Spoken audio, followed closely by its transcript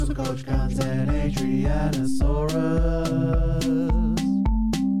Supercoach Guns and Adrianasaurus.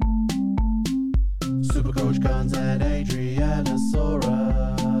 Supercoach Guns and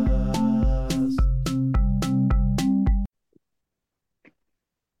Adrianasaurus.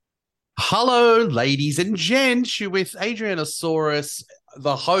 Hello, ladies and gents. You're with Adrianasaurus,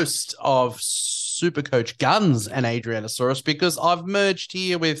 the host of Supercoach Guns and Adrianasaurus, because I've merged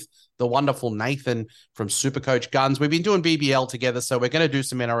here with the wonderful Nathan from Supercoach Guns. We've been doing BBL together, so we're going to do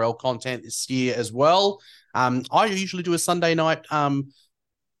some NRL content this year as well. I usually do a Sunday night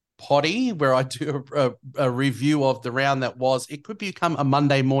potty where I do a review of the round that was. It could become a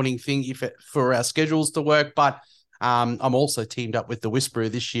Monday morning thing for our schedules to work, but I'm also teamed up with the Whisperer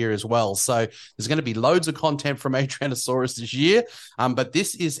this year as well. So there's going to be loads of content from Adrianasaurus this year. But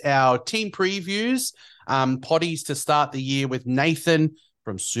this is our team previews, potties to start the year with Nathan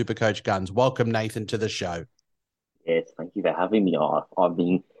from Supercoach Guns. Welcome, Nathan, to the show. Yes, thank you for having me. I've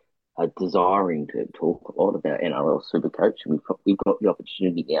been desiring to talk a lot about NRL Supercoach, and we've got the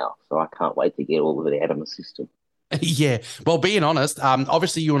opportunity now, so I can't wait to get all of it out of my system. Yeah, well, being honest,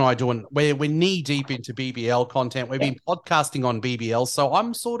 obviously you and I we're knee deep into BBL content. We've been podcasting on BBL, so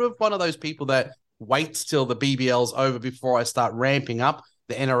I'm sort of one of those people that waits till the BBL's over before I start ramping up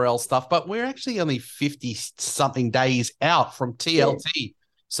the NRL stuff. But we're actually only 50 something days out from TLT. Yeah.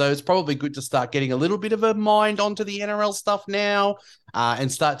 So it's probably good to start getting a little bit of a mind onto the NRL stuff now,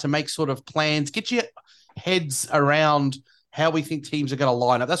 and start to make sort of plans, get your heads around how we think teams are going to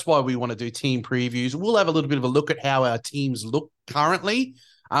line up. That's why we want to do team previews. We'll have a little bit of a look at how our teams look currently,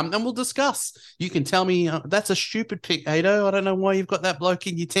 and we'll discuss. You can tell me, that's a stupid pick, Ado. I don't know why you've got that bloke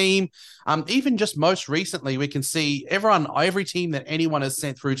in your team. Even just most recently, we can see every team that anyone has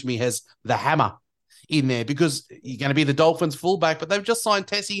sent through to me has the hammer in there, because you're going to be the Dolphins fullback, but they've just signed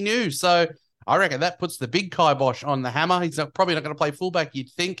Tessie New. So I reckon that puts the big kibosh on the hammer. He's probably not going to play fullback, you'd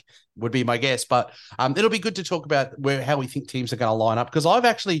think, would be my guess. But it'll be good to talk about how we think teams are going to line up, because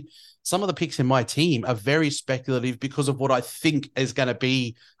some of the picks in my team are very speculative because of what I think is going to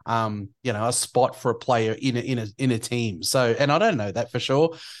be, a spot for a player in a team. So, and I don't know that for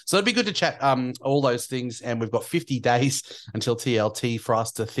sure. So it'd be good to chat all those things. And we've got 50 days until TLT for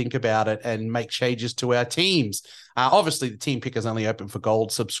us to think about it and make changes to our teams. Obviously, the team pick is only open for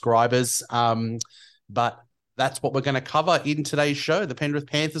gold subscribers, but that's what we're going to cover in today's show. The Penrith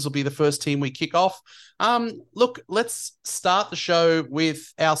Panthers will be the first team we kick off. Look, let's start the show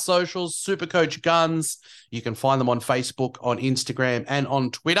with our socials, Supercoach Guns. You can find them on Facebook, on Instagram, and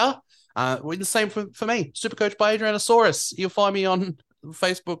on Twitter. The same for me, Supercoach by Adrianasaurus. You'll find me on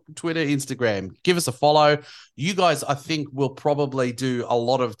Facebook, Twitter, Instagram. Give us a follow. You guys, I think, will probably do a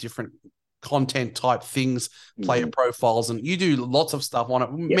lot of different content type things, player profiles, and you do lots of stuff on it.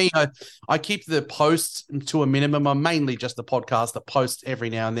 Yep. Me, I keep the posts to a minimum. I'm mainly just a podcast that posts every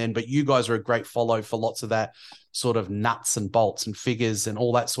now and then, but you guys are a great follow for lots of that sort of nuts and bolts and figures and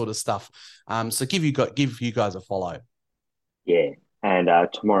all that sort of stuff. So give you guys a follow. Yeah, and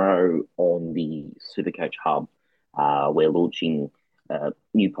tomorrow on the Supercoach Hub, we're launching a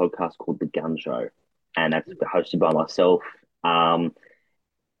new podcast called The Gun Show, and that's hosted by myself.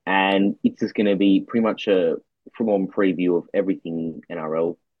 And it's just going to be pretty much a full-on preview of everything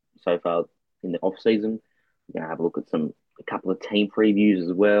NRL so far in the off-season. We're going to have a look at a couple of team previews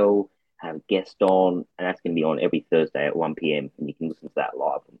as well, have a guest on, and that's going to be on every Thursday at 1 p.m. And you can listen to that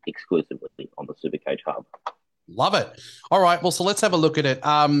live exclusively on the Supercoach Hub. Love it. All right, well, so let's have a look at it.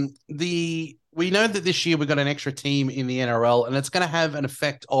 We know that this year we've got an extra team in the NRL, and it's going to have an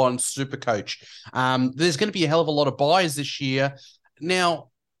effect on Supercoach. There's going to be a hell of a lot of buys this year. Now,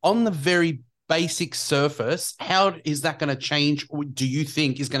 on the very basic surface, how is that going to change, or do you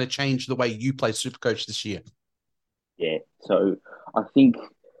think is going to change the way you play Supercoach this year? Yeah, so I think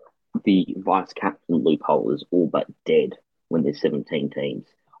the vice-captain loophole is all but dead when there's 17 teams.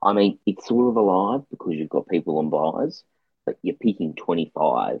 I mean, it's sort of alive because you've got people on buys, but you're picking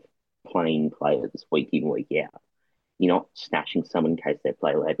 25 playing players week in, week out. You're not snatching some in case they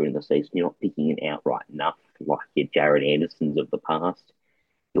play later in the season. You're not picking an outright enough like your Jared Andersons of the past.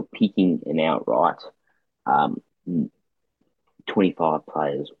 You're picking an outright 25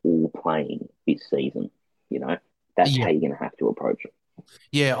 players all playing this season. That's how you're going to have to approach it.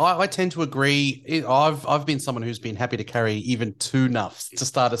 Yeah, I tend to agree. I've been someone who's been happy to carry even 2 nuffs to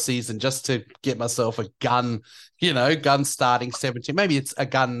start a season just to get myself a gun, gun starting 17. Maybe it's a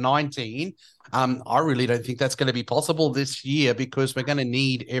gun 19. I really don't think that's going to be possible this year because we're going to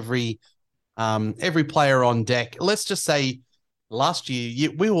need every player on deck. Let's just say last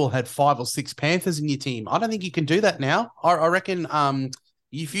year we all had 5 or 6 Panthers in your team. I don't think you can do that now. I reckon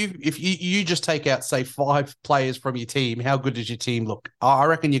if you just take out, say, 5 players from your team, how good does your team look? I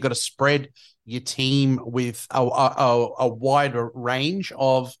reckon you've got to spread your team with a wider range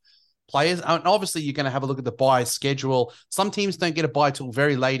of players. And obviously, you're going to have a look at the bye schedule. Some teams don't get a bye till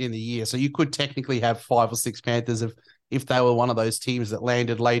very late in the year, so you could technically have 5 or 6 Panthers if they were one of those teams that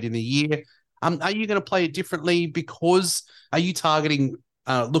landed late in the year. Are you going to play it differently? Because are you targeting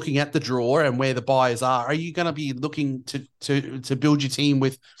looking at the draw and where the buyers are? Are you going to be looking to build your team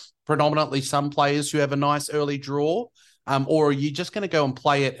with predominantly some players who have a nice early draw? Or are you just going to go and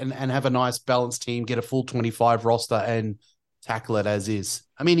play it and have a nice balanced team, get a full 25 roster and tackle it as is?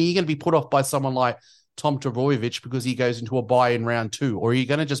 I mean, are you going to be put off by someone like Tom Trbojevic because he goes into a bye in round 2? Or are you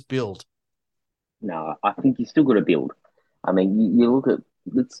going to just build? No, I think you still got to build. I mean, you look at,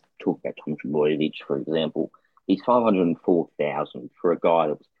 let's talk about Tom Trbojevic, for example. He's 504,000 for a guy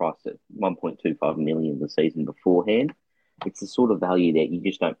that was priced at 1.25 million the season beforehand. It's the sort of value that you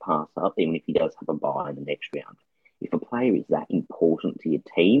just don't pass up, even if he does have a buy in the next round. If a player is that important to your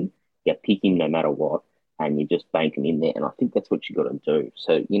team, you pick him no matter what, and you just bank him in there. And I think that's what you got to do.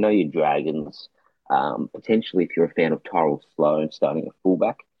 So, you know, your Dragons, potentially if you're a fan of Tyrell Sloan starting a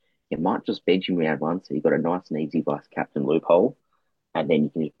fullback, you might just bench him round 1, so you've got a nice and easy vice captain loophole, and then you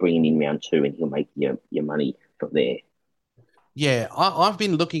can just bring him in round 2 and he'll make your money from there. Yeah, I've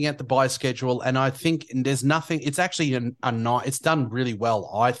been looking at the buy schedule, and I think there's nothing. It's actually it's done really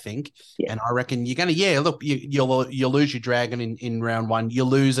well, I think. Yeah. And I reckon you're going to, look, you'll lose your Dragon in round 1. You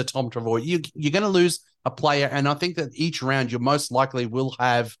lose a Tom Travoy. You're going to lose a player, and I think that each round you most likely will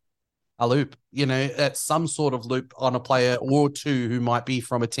have a loop, at some sort of loop on a player or 2 who might be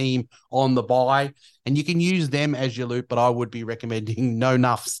from a team on the buy, and you can use them as your loop. But I would be recommending no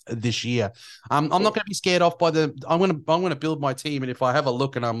nuffs this year. I'm not going to be scared off by I'm going to build my team, and if I have a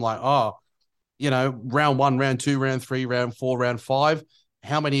look and I'm like, round 1, round 2, round 3, round 4, round 5,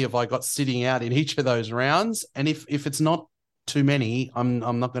 how many have I got sitting out in each of those rounds? And if it's not too many, I'm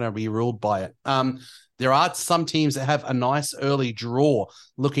not going to be ruled by it. There are some teams that have a nice early draw.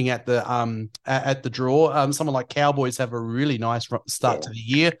 Looking at the draw, someone like Cowboys have a really nice start to the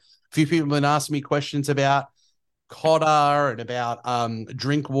year. A few people have been asking me questions about Cotter and about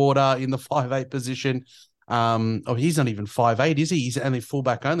Drinkwater in the 5'8" position. He's not even 5'8", is he? He's only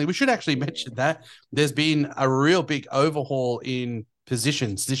fullback only. We should actually mention that. There's been a real big overhaul in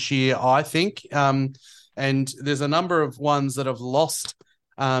positions this year, I think. And there's a number of ones that have lost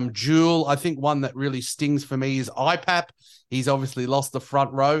Jewel. I think one that really stings for me is IPAP. He's obviously lost the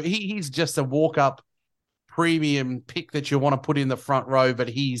front row. He's just a walk-up premium pick that you want to put in the front row, but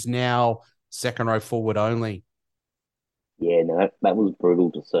he's now second row forward only. Yeah, no, that was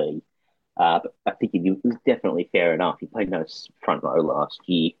brutal to see. But I think it was definitely fair enough. He played no front row last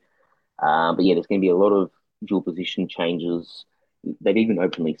year. But yeah, there's going to be a lot of dual position changes. They've even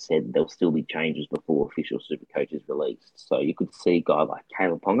openly said there'll still be changes before official Supercoach is released. So you could see a guy like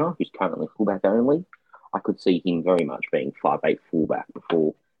Caleb Ponga, who's currently fullback only. I could see him very much being 5'8" fullback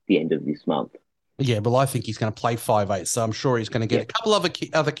before the end of this month. Yeah, well, I think he's going to play 5'8", so I'm sure he's going to get a couple of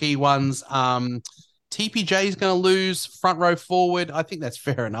other key ones. TPJ is going to lose front row forward. I think that's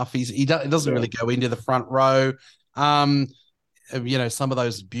fair enough. He doesn't really go into the front row. Some of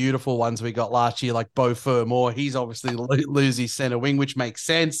those beautiful ones we got last year, like Beau Fermor, he's obviously lose his center wing, which makes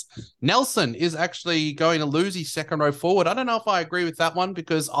sense. Nelson is actually going to lose his second row forward. I don't know if I agree with that one,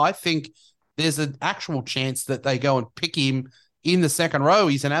 because I think there's an actual chance that they go and pick him in the second row.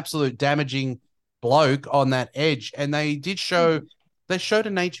 He's an absolute damaging bloke on that edge, and they showed a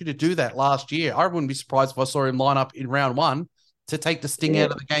nature to do that last year. I wouldn't be surprised if I saw him line up in round 1 to take the sting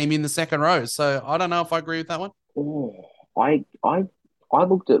out of the game in the second row. So I don't know if I agree with that one. Oh, I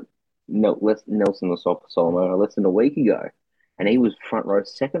looked at Nelson Solomon less than a week ago, and he was front row,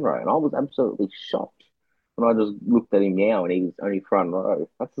 second row, and I was absolutely shocked when I just looked at him now and he was only front row.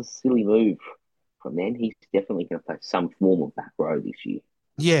 That's a silly move from then. He's definitely going to play some form of back row this year.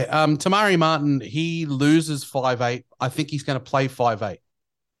 Yeah, Tamari Martin, he loses 5'8". I think he's going to play 5'8".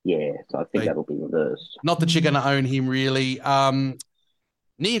 Yeah, so I think that'll be reversed. Not that you're going to own him, really.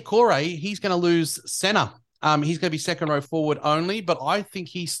 Niokore, he's going to lose center. He's going to be second row forward only, but I think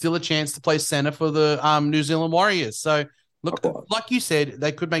he's still a chance to play center for the New Zealand Warriors. So, look, like you said,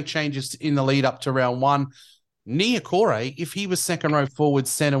 they could make changes in the lead up to round 1. Niokore, if he was second row forward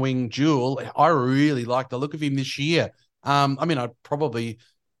center wing dual, I really like the look of him this year. I'd probably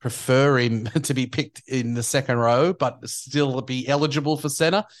prefer him to be picked in the second row, but still be eligible for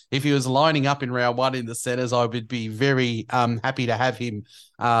center. If he was lining up in round 1 in the centers, I would be very happy to have him,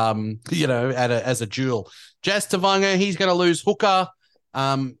 as a dual. Jazz Tavanga, he's going to lose hooker.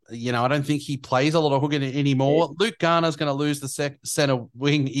 I don't think he plays a lot of hooking anymore. Yeah. Luke Garner's going to lose the center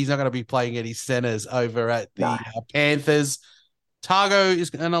wing. He's not going to be playing any centers over at the No. Panthers. Targo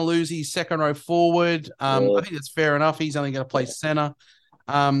is going to lose his second row forward. I Yeah. think that's fair enough. He's only going to play center.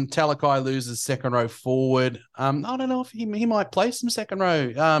 Talakai loses second row forward. I don't know if he might play some second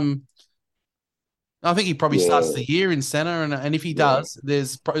row. I think he probably starts Yeah. the year in center, and if he Yeah. does,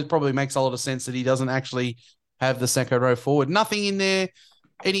 it probably makes a lot of sense that he doesn't actually have the second row forward. Nothing in there.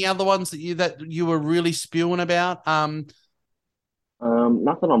 Any other ones that you were really spewing about?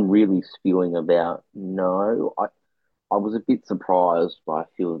 Nothing I'm really spewing about. No, I was a bit surprised by a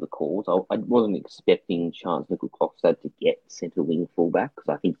few of the calls. I wasn't expecting Chance Nickel-Klokstad to get centre wing fullback because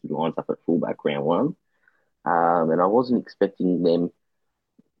I think he lines up at fullback round one. And I wasn't expecting them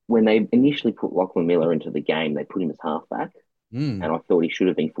when they initially put Lachlan Miller into the game. They put him as halfback, and I thought he should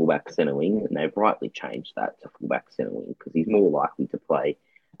have been fullback centre wing, and they've rightly changed that to fullback centre wing because he's more likely to play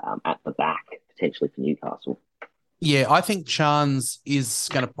at the back potentially for Newcastle. Yeah, I think Chance is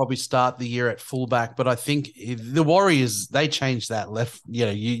going to probably start the year at fullback, but I think the Warriors, they changed that left.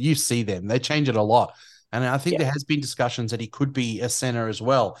 You see them. They change it a lot. And I think there has been discussions that he could be a center as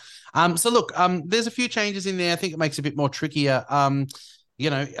well. So look, there's a few changes in there. I think it makes it a bit more trickier.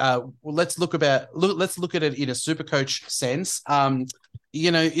 Let's look at it in a Supercoach sense.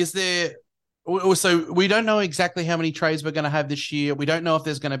 Is there so we don't know exactly how many trades we're going to have this year. We don't know if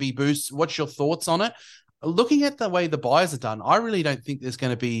there's going to be boosts. What's your thoughts on it? Looking at the way the buys are done, I really don't think there's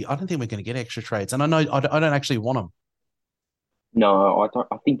going to be. I don't think we're going to get extra trades, and I know I don't actually want them. No, I don't.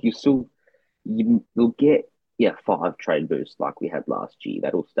 I think you'll get 5 trade boosts like we had last year.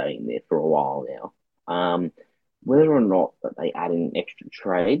 That'll stay in there for a while now. Whether or not that they add in extra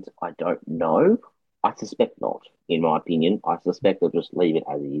trades, I don't know. I suspect not, in my opinion. I suspect they'll just leave it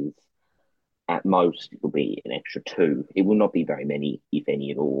as is. At most, it'll be an extra 2. It will not be very many, if any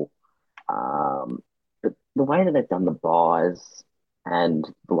at all. But the way that they've done the buys and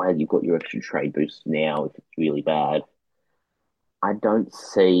the way that you've got your extra trade boosts now, if it's really bad, I don't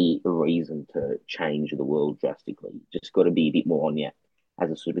see a reason to change the world drastically. Just got to be a bit more on your, as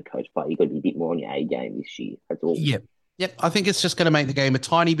a super coach player, you've got to be a bit more on your A game this year. That's all. Yep. Yep. I think it's just going to make the game a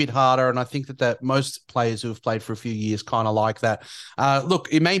tiny bit harder. And I think that most players who have played for a few years kind of like that. Look,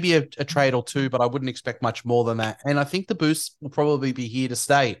 it may be a trade or two, but I wouldn't expect much more than that. And I think the boosts will probably be here to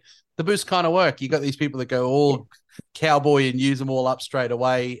stay. The boosts kind of work. You got these people that go all cowboy and use them all up straight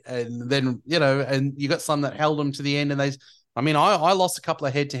away. And then, and you got some that held them to the end, and I lost a couple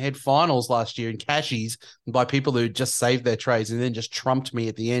of head-to-head finals last year in cashies by people who just saved their trades and then just trumped me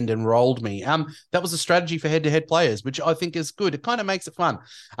at the end and rolled me. That was a strategy for head-to-head players, which I think is good. It kind of makes it fun,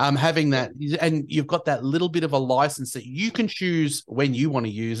 having that. And you've got that little bit of a license that you can choose when you want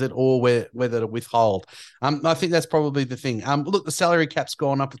to use it or whether to withhold. I think that's probably the thing. Look, the salary cap's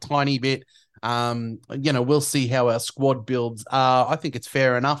gone up a tiny bit. We'll see how our squad builds. I think it's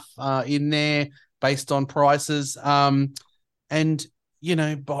fair enough in there based on prices. And,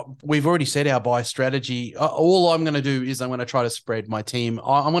 but we've already said our buy strategy. All I'm going to do is I'm going to try to spread my team.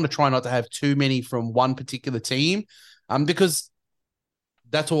 I'm going to try not to have too many from one particular team because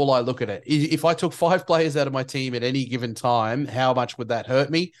that's all I look at it. If I took 5 players out of my team at any given time, how much would that hurt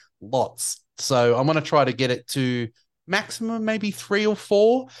me? Lots. So I'm going to try to get it to maximum maybe 3 or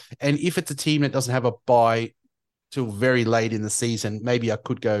 4. And if it's a team that doesn't have a buy till very late in the season, maybe I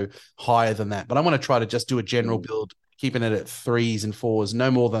could go higher than that. But I'm going to try to just do a general build, keeping it at 3s and 4s, no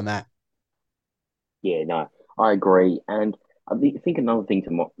more than that. Yeah, no, I agree. And I think another thing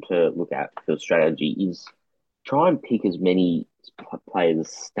to look at for strategy is try and pick as many players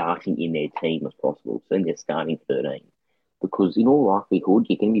starting in their team as possible. So then they're starting 13. Because in all likelihood,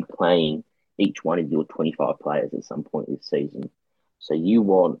 you're going to be playing each one of your 25 players at some point this season. So you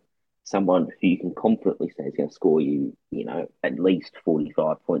want someone who you can confidently say is going to score you, at least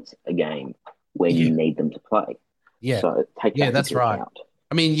 45 points a game when you need them to play. Yeah. So take that that's into right. account.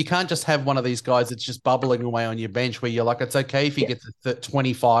 I mean, you can't just have one of these guys that's just bubbling away on your bench where you're like, it's okay if he gets the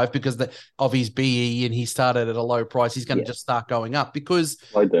 25 because of his BE and he started at a low price. He's going to just start going up because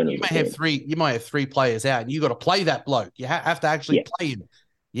you might have 3 players out and you got to play that bloke. You have to actually play him.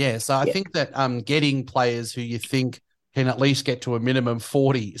 Yeah. So I think that getting players who you think can at least get to a minimum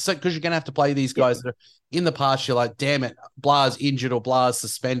 40. So because you're going to have to play these guys that are in the past, you're like, damn it, Bla's injured or Bla's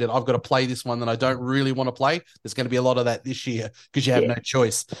suspended. I've got to play this one that I don't really want to play. There's going to be a lot of that this year because you have no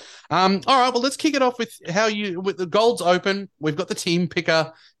choice. All right, well, let's kick it off with with the Gold's open. We've got the team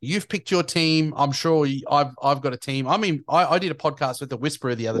picker. You've picked your team. I'm sure I've got a team. I mean, I did a podcast with the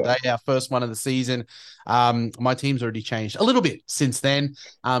Whisperer the other day, our first one of the season. My team's already changed a little bit since then.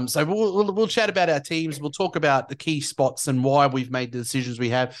 So we'll chat about our teams. We'll talk about the key spots and why we've made the decisions we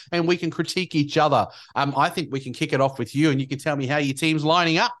have, and we can critique each other. I think we can kick it off with you, and you can tell me how your team's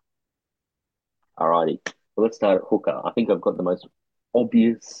lining up. Alrighty. Well, let's start at hooker. I think I've got the most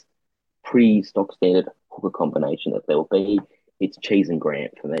obvious pre-stock standard hooker combination that there will be. It's Cheese and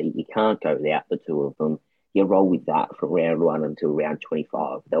Grant for me. You can't go without the two of them. You roll with that from round 1 until round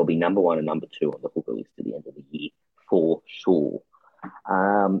 25. They'll be number 1 and number 2 on the hooker list at the end of the year for sure.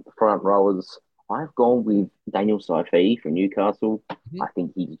 Front rowers, I've gone with Daniel Saifidi from Newcastle. I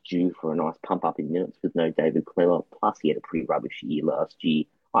think he's due for a nice pump up in minutes with no David Clemmer. Plus, he had a pretty rubbish year last year.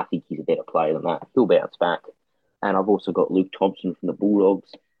 I think he's a better player than that. He'll bounce back. And I've also got Luke Thompson from the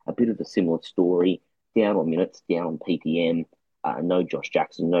Bulldogs. A bit of a similar story. Down on minutes, down on PPM. No Josh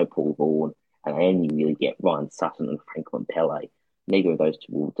Jackson, no Paul Vaughan. And I only really get Ryan Sutton and Franklin Pele. Neither of those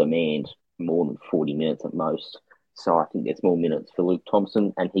two will demand more than 40 minutes at most. So I think there's more minutes for Luke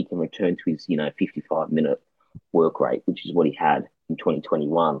Thompson, and he can return to his 55-minute work rate, which is what he had in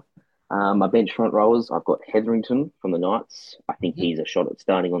 2021. My bench front rowers, I've got Hetherington from the Knights. I think he's a shot at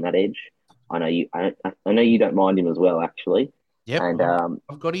starting on that edge. I know you don't mind him as well, actually. Yep, and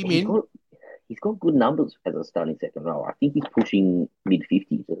I've got him in. He's got good numbers as a starting second rower. I think he's pushing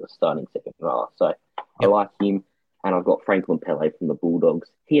mid-50s as a starting second rower. So I like him. And I've got Franklin Pele from the Bulldogs.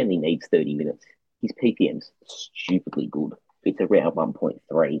 He only needs 30 minutes. His PPM's stupidly good. It's around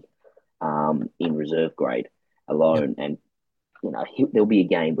 1.3 in reserve grade alone. And, there'll be a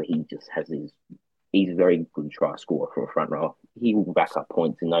game where he just has he's a very good try scorer for a front row. He will back up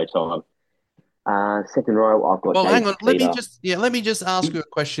points in no time. Second row, I've got. Well, David hang on. Let me just ask you a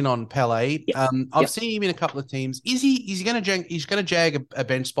question on Pele. Yep. I've seen him in a couple of teams. Is he going to jag a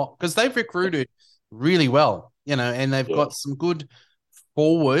bench spot because they've recruited really well, and they've got some good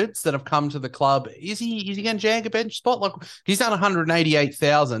forwards that have come to the club. Is he going to jag a bench spot? Like, he's done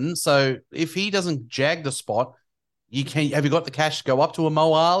 188,000. So if he doesn't jag the spot, have you got the cash to go up to a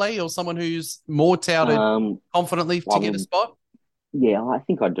Mo Ali or someone who's more touted confidently to get a spot? Yeah, I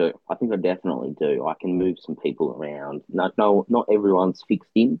think I do. I think I definitely do. I can move some people around. No, not everyone's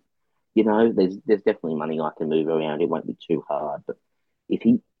fixed in. There's definitely money I can move around. It won't be too hard. But if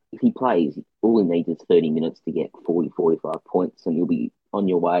he plays, all he needs is 30 minutes to get 40, 45 points, and you'll be on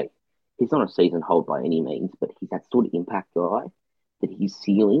your way. He's not a season hold by any means, but he's that sort of impact guy that his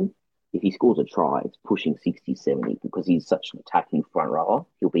ceiling, if he scores a try, it's pushing 60, 70 because he's such an attacking front rower.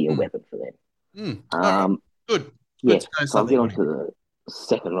 He'll be a weapon for them. Good. Yeah, so I'll get on to the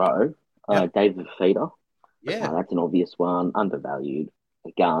second row. David Feeder. That's an obvious one. Undervalued.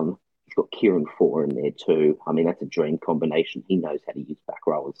 A gun. He's got Kieran Four in there too. I mean, that's a dream combination. He knows how to use back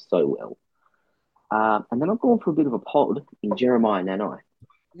rowers so well. And then I've gone for a bit of a pod in Jeremiah Nanai.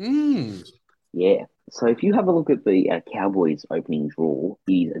 Yeah. So if you have a look at the Cowboys opening draw,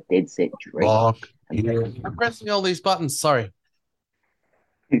 he's a dead set dream. I'm pressing all these buttons. Sorry.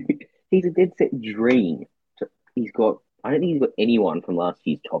 He's a dead set dream. I don't think he's got anyone from last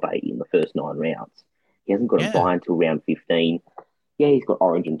year's top 8 in the first 9 rounds. He hasn't got a buy until round 15. Yeah, he's got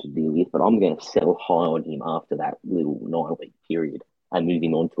Origin to deal with, but I'm going to settle high on him after that little 9-week period and move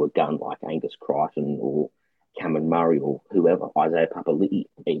him on to a gun like Angus Crichton or Cameron Murray or whoever, Isaiah Papali'i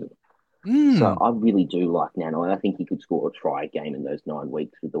even. So I really do like Nano. I think he could score a try a game in those 9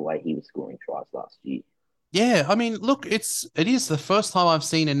 weeks with the way he was scoring tries last year. Yeah, I mean, look, it is the first time I've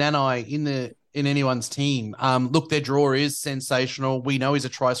seen a Nanai in anyone's team. Look, their draw is sensational. We know he's a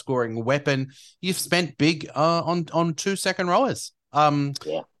try scoring weapon. You've spent big on 2 second rowers. I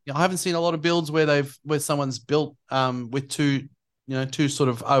haven't seen a lot of builds where someone's built with two sort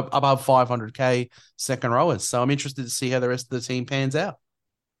of above 500k second rowers. So I'm interested to see how the rest of the team pans out.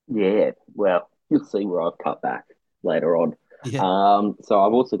 Yeah, well, you'll see where I've cut back later on. Yeah. So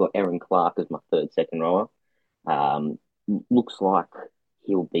I've also got Aaron Clark as my third second rower. Looks like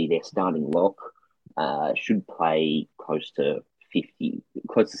he'll be their starting lock. Should play close to 60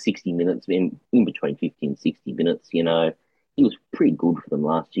 minutes, in between 50 and 60 minutes. He was pretty good for them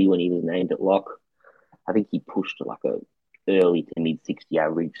last year when he was named at lock. I think he pushed like a early to mid 60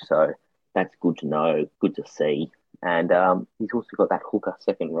 average, so that's good to know, good to see. And he's also got that hooker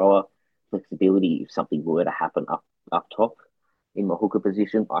second rower flexibility. If something were to happen up top in my hooker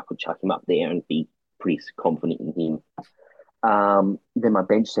position, I could chuck him up there and be pretty confident in him. Then my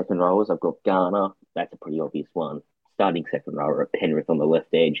bench second rowers, I've got Garner, that's a pretty obvious one. Starting second rower at Penrith on the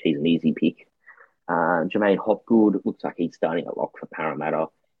left edge, he's an easy pick. Jermaine Hopgood looks like he's starting a lock for Parramatta.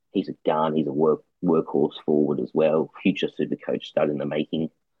 He's a gun. He's a workhorse forward as well. Future Supercoach stud in the making.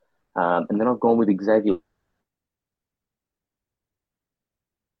 And then I've gone with Xavier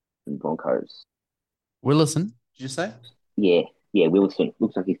and Broncos. Willison, did you say? Yeah, Wilson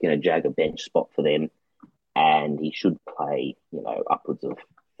looks like he's going to jag a bench spot for them, and he should play, upwards of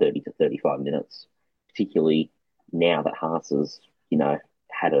 30 to 35 minutes, particularly now that Haas has,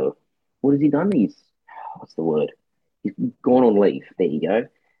 had what has he done? What's the word? He's gone on leave. There you go.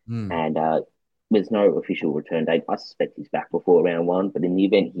 And there's no official return date. I suspect he's back before round one, but in the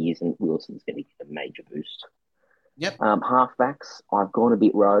event he isn't, Wilson's going to get a major boost. Yep. Halfbacks, I've gone a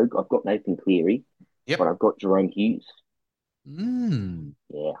bit rogue. I've got Nathan Cleary, but I've got Jerome Hughes.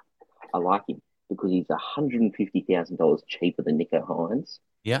 Yeah, I like him because he's $150,000 cheaper than Nico Hines.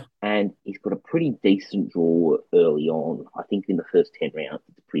 Yeah. And he's got a pretty decent draw early on. I think in the first 10 rounds,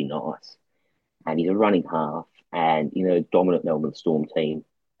 it's pretty nice. And he's a running half and, dominant Melbourne Storm team.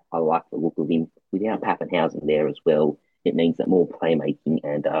 I like the look of him. Without Pappenhausen there as well, it means that more playmaking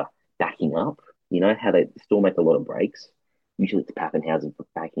and backing up. How the Storm make a lot of breaks. Usually it's Pappenhausen for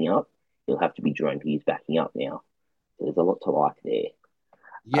backing up. He'll have to be Jerome Hughes backing up now. So there's a lot to like there.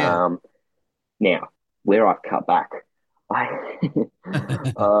 Yeah. Now, where I've cut back,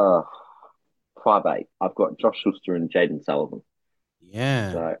 5'8". I've got Josh Schuster and Jaden Sullivan.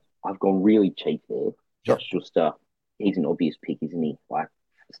 Yeah. So I've gone really cheap there. Josh Schuster, he's an obvious pick, isn't he? Like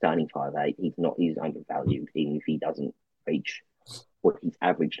starting 5'8", he's undervalued, even if he doesn't reach what he's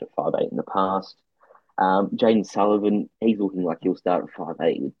averaged at 5'8" in the past. Jaden Sullivan, he's looking like he'll start at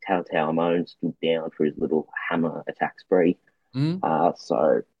 5'8" with Tautau Amone stood down for his little hammer attack spree.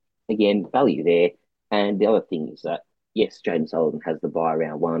 So again, value there. And the other thing is that, yes, Jaden Sullivan has the bye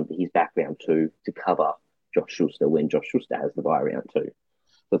round one, but he's back round two to cover Josh Schuster when Josh Schuster has the bye round two.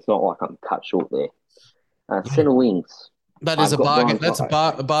 So it's not like I'm cut short there. Centre wings. That is a bargain. That's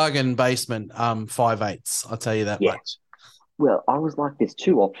a bargain basement, 5'8". I'll tell you that much. Well, I was like, there's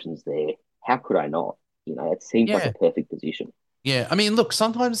two options there. How could I not? It seems like a perfect position. Yeah, I mean, look,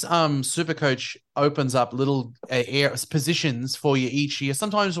 sometimes Supercoach opens up little positions for you each year.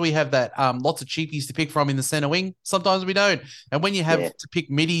 Sometimes we have that lots of cheapies to pick from in the center wing. Sometimes we don't. And when you have to pick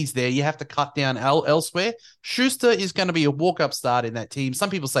middies there, you have to cut down elsewhere. Schuster is going to be a walk-up start in that team.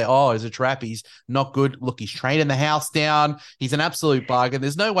 Some people say, oh, he's a trap. He's not good. Look, he's training the house down. He's an absolute bargain.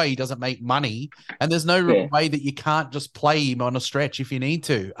 There's no way he doesn't make money. And there's no way that you can't just play him on a stretch if you need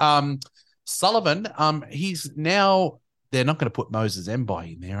to. Sullivan, he's now... They're not going to put Moses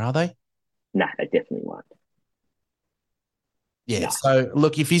Mbai in there, are they? No, they definitely won't. Yeah, so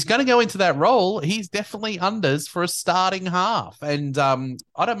look, if he's going to go into that role, he's definitely unders for a starting half. And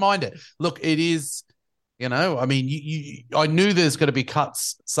I don't mind it. Look, it is, I mean, I knew there's going to be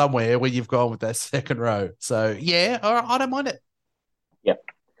cuts somewhere where you've gone with that second row. So, yeah, I don't mind it. Yep.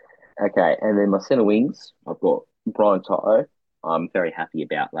 Okay, and then my centre wings, I've got Brian Toto. I'm very happy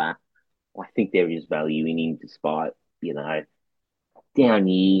about that. I think there is value in him despite, down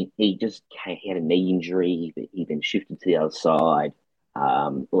here, he had a knee injury, but he then shifted to the other side.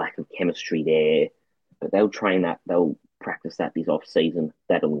 Lack of chemistry there, but they'll practice that this off season.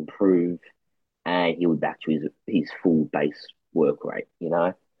 That'll improve, and he'll be back to his full base work rate.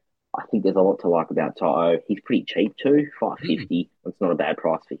 I think there's a lot to like about Toto. He's pretty cheap too, $550. That's not a bad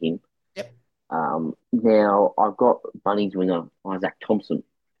price for him. Yep. Now I've got Bunnies winger Isaac Thompson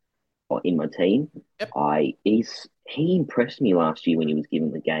in my team. Yep. He impressed me last year when he was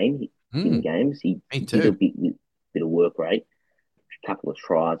given the game. In games, he did a bit of work rate, a couple of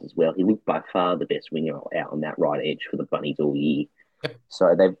tries as well. He looked by far the best winger out on that right edge for the Bunnies all year. Yep.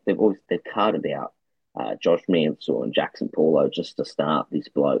 So they've carted out Josh Mansour and Jackson Paulo just to start this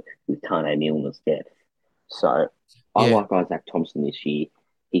bloke with Tane Milner's depth. So I like Isaac Thompson this year.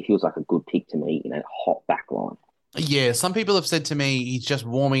 He feels like a good pick to me in a hot back line. Yeah, some people have said to me he's just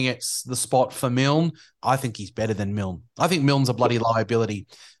warming the spot for Milne. I think he's better than Milne. I think Milne's a bloody liability.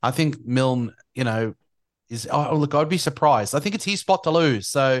 I think Milne, is... Oh, look, I'd be surprised. I think it's his spot to lose.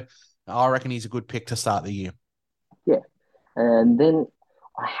 So I reckon he's a good pick to start the year. Yeah. And then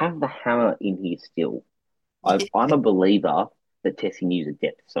I have the hammer in here still. I'm a believer that Tessie New's a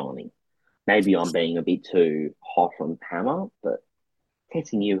depth signing. Maybe I'm being a bit too hot on hammer, but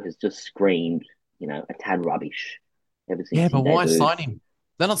Tessie New has just screamed, a tad rubbish ever since. Yeah, but why sign him?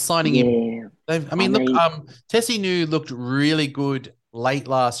 They're not signing him. Look, Tessie New looked really good late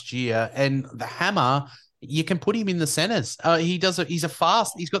last year, and the hammer, you can put him in the centers. He's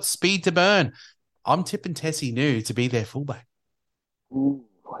got speed to burn. I'm tipping Tessie New to be their fullback. Ooh,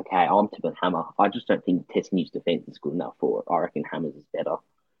 Okay, I'm tipping Hammer. I just don't think Tessini's defense is good enough for it. I reckon Hammer's is better.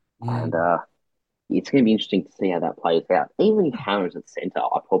 And Mm. it's going to be interesting to see how that plays out. Even if Hammer's at centre,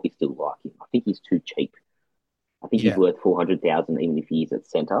 I probably still like him. I think he's too cheap. I think he's Yeah. worth 400,000 even if he is at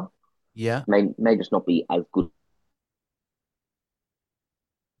centre. Yeah. May just not be as good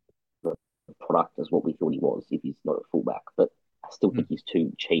a product as what we thought he was if he's not a fullback. But I still Mm. think he's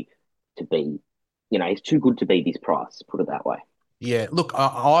too cheap to be, he's too good to be this price, put it that way. Yeah. Look,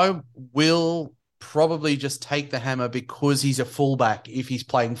 I will probably just take the Hammer because he's a fullback if he's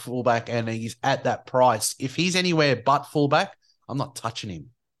playing fullback and he's at that price. If he's anywhere but fullback, I'm not touching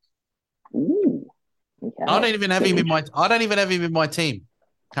him. Ooh, okay. I don't even have him in my team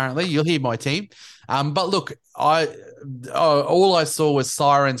currently. You'll hear my team. But look, all I saw was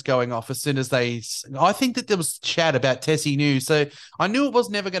sirens going off as soon as I think that there was chat about Tessie New. So I knew it was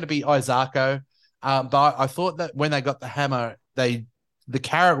never going to be Isako. But I thought that when they got the Hammer, the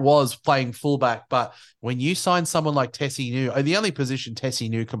carrot was playing fullback. But when you sign someone like Tessie New, the only position Tessie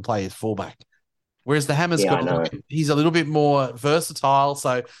New can play is fullback. Whereas the Hammer's Yeah, got I know. he's a little bit more versatile.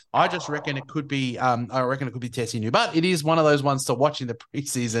 So I just reckon it could be Tessie New. But it is one of those ones to watch in the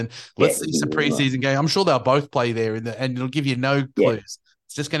preseason. Yeah, Let's see some preseason game. I'm sure they'll both play there and it'll give you no yeah, clues.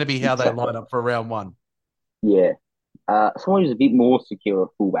 It's just going to be how they exactly. line up for round one. Yeah. Someone who's a bit more secure at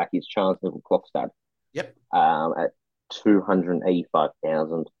fullback is Chance Klokstad. Yep. At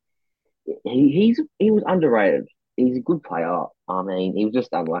 285,000. He was underrated. He's a good player. I mean, he was just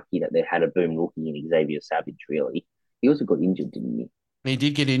unlucky that they had a boom rookie in Xavier Savage. Really, he also got injured, didn't he? He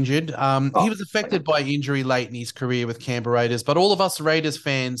did get injured. He Oh, was affected by injury late in his career with Canberra Raiders, but all of us Raiders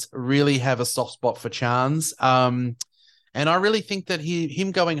fans really have a soft spot for Chance. And I really think that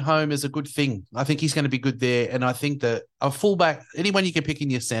him going home is a good thing. I think he's going to be good there. And I think that a fullback, anyone you can pick in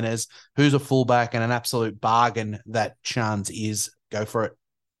your centers, who's a fullback and an absolute bargain that Chance is, go for it.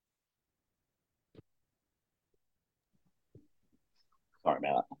 sorry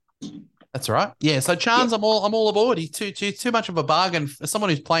about that. That's all right. Yeah. So Yeah, Chance, I'm all aboard. He's too much of a bargain for someone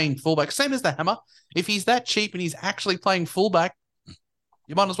who's playing fullback. Same as the Hammer. If he's that cheap and he's actually playing fullback,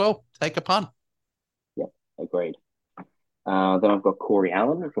 you might as well take a punt. yeah, agreed. Then I've got Corey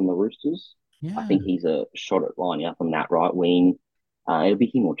Allen from the Roosters. I Yeah. think he's a shot at lining up on that right wing. It'll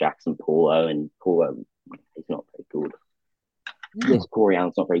be him or Jackson Paulo, and Paulo, he's not very good. Mm. Yes, Corey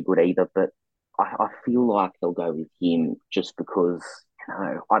Allen's not very good either, but I feel like they'll go with him just because,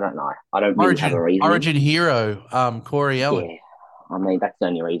 I don't know. I don't really have a reason. Origin hero, Corey Allen. Yeah, I mean, that's the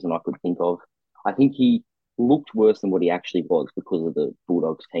only reason I could think of. I think he looked worse than what he actually was because of the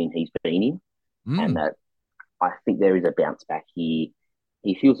Bulldogs team he's been in, and Mm. that I think there is a bounce back here.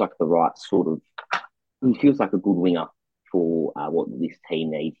 He feels like the right sort of. He feels like a good winger for what this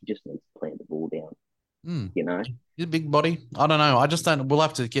team needs. He just needs to plant the ball down. Mm. You know. He's a big body. I don't know. I just don't. We'll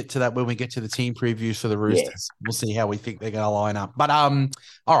have to get to that when we get to the team previews for the Yeah, Roosters. We'll see how we think they're going to line up. But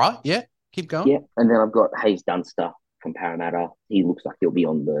all right, yeah, keep going. yeah. And then I've got Hayes Dunster from Parramatta. He looks like he'll be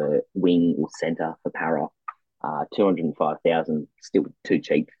on the wing or centre for Para. 205,000, still too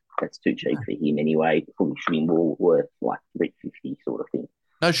cheap. That's too cheap for him anyway. Probably should be more worth like 350 sort of thing.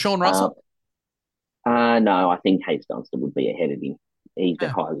 No, Sean Uh, Russell. no, I think Hayes Dunster would be ahead of him. He's been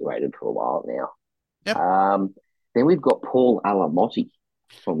Yeah. highly rated for a while now. Yep. Then we've got Paul Alamotti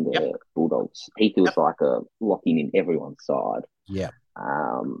from Yep. the Bulldogs. He feels Yep. like a lock-in in everyone's side. Yeah.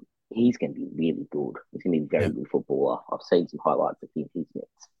 He's going to be really good. He's going to be a very good footballer. I've seen some highlights of him. He's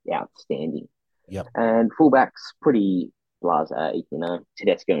outstanding. Yep. And fullbacks, pretty blasé,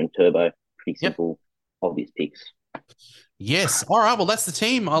 Tedesco and Turbo, pretty Yep. simple, obvious picks. Yes. All right. Well, that's the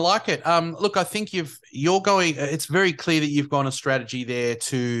team. I like it. Look, I think you're going. It's very clear that you've gone a strategy there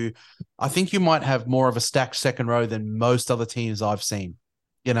to. I think you might have more of a stacked second row than most other teams I've seen.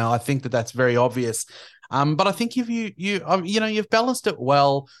 I think that that's very obvious. But I think you've balanced it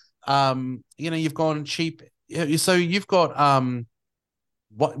well. You've gone cheap. So you've got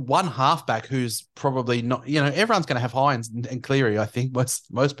one halfback who's probably not, everyone's going to have Hines and Cleary. I think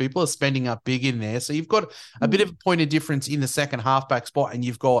most people are spending up big in there. So you've got a bit of a point of difference in the second halfback spot, and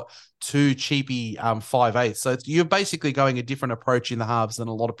you've got two cheapy 5'8". So you're basically going a different approach in the halves than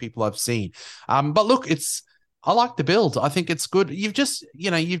a lot of people I've seen. But look, I like the build. I think it's good. You've just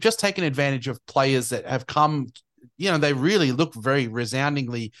taken advantage of players that have come. They really look very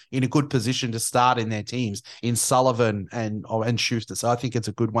resoundingly in a good position to start in their teams in Sullivan and Schuster. So I think it's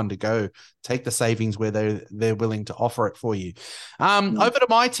a good one to go. Take the savings where they're willing to offer it for you. Over to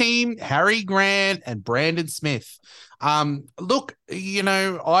my team, Harry Grant and Brandon Smith. Look,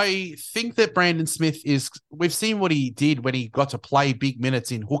 I think that Brandon Smith we've seen what he did when he got to play big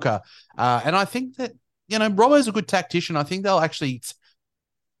minutes in hooker. And I think that, Robbo's a good tactician. I think they'll actually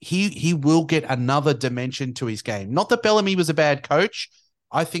he will get another dimension to his game. Not that Bellamy was a bad coach.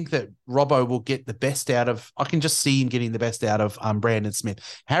 I think that Robbo will get the best out of. I can just see him getting the best out of Brandon Smith.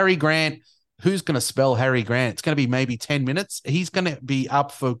 Harry Grant. Who's going to spell Harry Grant? It's going to be maybe 10 minutes. He's going to be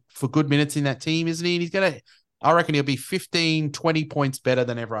up for good minutes in that team, isn't he? And he's going to, I reckon he'll be 15, 20 points better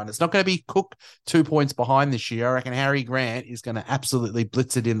than everyone. It's not going to be Cook 2 points behind this year. I reckon Harry Grant is going to absolutely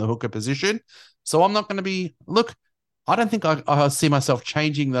blitz it in the hooker position. So I'm not going to be, look, I don't think I see myself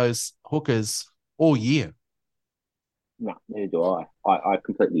changing those hookers all year. No, neither do I. I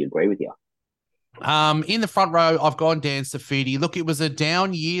completely agree with you. In the front row, I've gone Dan Safidi. Look, it was a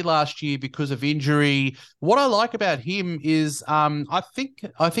down year last year because of injury. What I like about him is, I think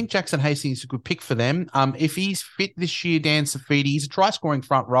Jackson Hastings is a good pick for them. If he's fit this year, Dan Safidi, he's a try scoring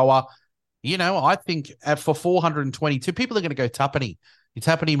front rower. You know, I think for 422, people are going to go Tuppeny.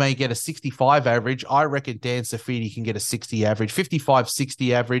 Tuppeny may get a 65 average. I reckon Dan Safidi can get a 60 average, 55,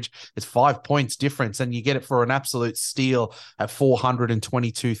 60 average. It's 5 points difference, and you get it for an absolute steal at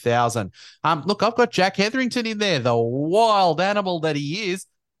 422,000. Look, I've got Jack Hetherington in there, the wild animal that he is.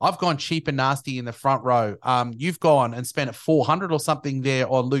 I've gone cheap and nasty in the front row. You've gone and spent 400 or something there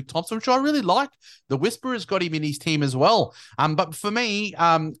on Luke Thompson, which I really like. The Whisperer's got him in his team as well. But for me,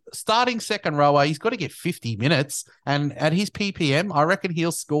 starting second rower, he's got to get 50 minutes. And at his PPM, I reckon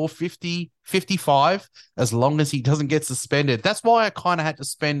he'll score 50, 55 as long as he doesn't get suspended. That's why I kind of had to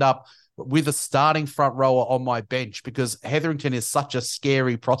spend up with a starting front rower on my bench, because Hetherington is such a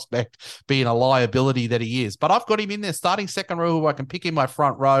scary prospect, being a liability that he is. But I've got him in there starting second row, who I can pick in my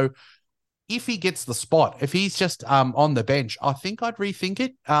front row if he gets the spot. If he's just on the bench, I think I'd rethink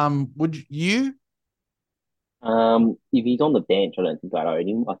it. Would you? If he's on the bench, I don't think I'd own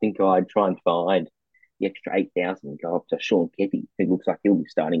him. I think I'd try and find the extra 8,000 and go up to Sean Keppie, who looks like he'll be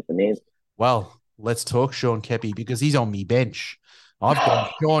starting for them. Well, let's talk Sean Keppie, because he's on me bench. I've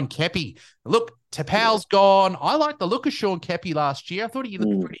got Sean Keppie. Look, Tapau's gone. I like the look of Sean Keppie last year. I thought he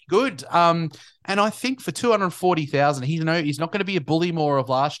looked pretty good. And I think for 240,000, he's not going to be a Bullymore of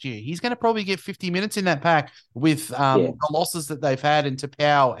last year. He's going to probably get 50 minutes in that pack with the losses that they've had and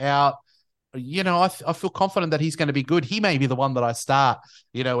Tapau out. You know, I feel confident that he's going to be good. He may be the one that I start,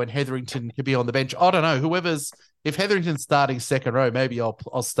 you know, and Hetherington could be on the bench. I don't know. If Hetherington's starting second row, maybe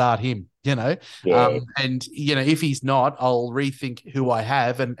I'll start him, you know. Yeah. And, you know, if he's not, I'll rethink who I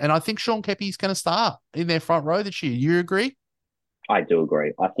have. And I think Sean Keppie's going to start in their front row this year. You agree? I do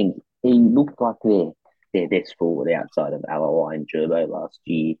agree. I think he looked like their best forward outside of Aloi and Gerbo last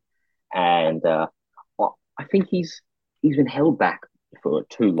year. And I think he's been held back for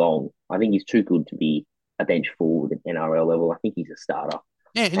too long. I think he's too good to be a bench forward at NRL level. I think he's a starter.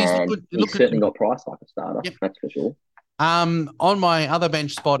 Yeah, and he's certainly not priced like a starter. Yep. That's for sure. On my other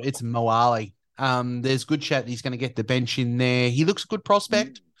bench spot, it's Moali. There's good chat that he's going to get the bench in there. He looks a good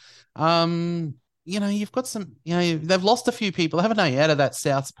prospect. You know, you've got some, you know, they've lost a few people, haven't they, out of that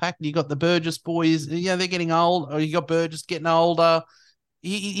South pack? You got the Burgess boys, you know, they're getting old, or you got Burgess getting older.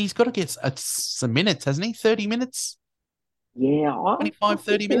 He's got to get some minutes, hasn't he? 30 minutes? Yeah. 25,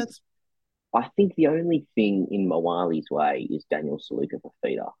 30 minutes? I think the only thing in Moali's way is Daniel Saluka for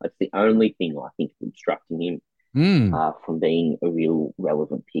feeder. That's the only thing I think is obstructing him from being a real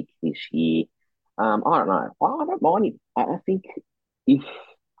relevant pick this year. I don't know. I don't mind him. I think if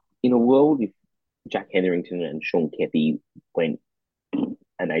in a world if Jack Hetherington and Sean Keppie went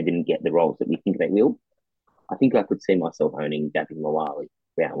and they didn't get the roles that we think they will, I think I could see myself owning David Moali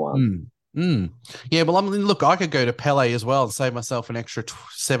round one. Yeah, well, look, I could go to Pele as well and save myself an extra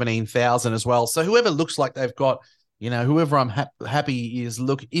 17,000 as well. So whoever looks like they've got, you know, whoever I'm happy is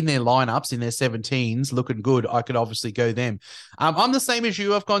look in their lineups in their 17s looking good, I could obviously go them. I'm the same as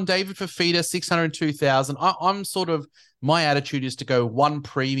you. I've gone David Fafita, 602,000. I'm sort of, my attitude is to go one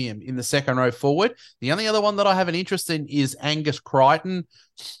premium in the second row forward. The only other one that I have an interest in is Angus Crichton.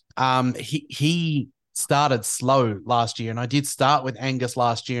 He started slow last year, and I did start with Angus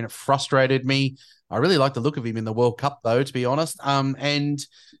last year, and it frustrated me. I really like the look of him in the World Cup, though, to be honest.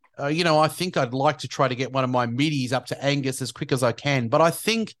 You know, I think I'd like to try to get one of my middies up to Angus as quick as I can. But I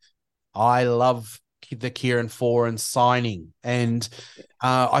think I love the Kieran Foran signing, and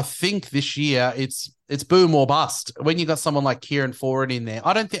I think this year it's boom or bust. When you got someone like Kieran Foran in there,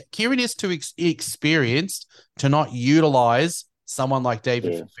 I don't think Kieran is too experienced to not utilize someone like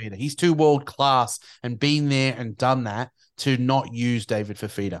David Fafita. He's too world class and been there and done that to not use David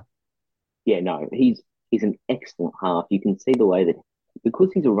Fafita. Yeah, no, he's an excellent half. You can see the way that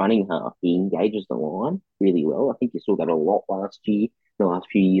because he's a running half, he engages the line really well. I think you saw that a lot last year, the last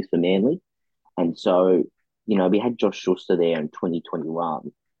few years for Manly. And so, you know, we had Josh Schuster there in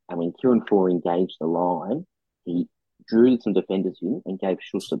 2021, and when Kieran Four engaged the line, he drew some defenders in and gave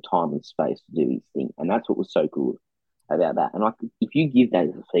Schuster time and space to do his thing. And that's what was so good about that. And if you give that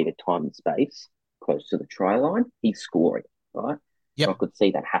defender time and space close to the try line, he's scoring, right? Yep. And I could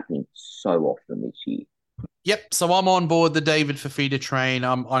see that happening so often this year. Yep. So I'm on board the David Fafita train.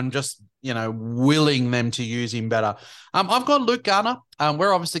 I'm just, willing them to use him better. I've got Luke Garner.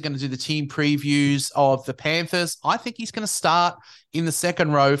 We're obviously going to do the team previews of the Panthers. I think he's going to start in the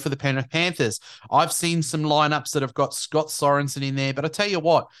second row for the Panthers. I've seen some lineups that have got Scott Sorensen in there, but I tell you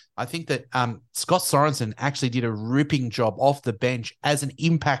what, I think that Scott Sorensen actually did a ripping job off the bench as an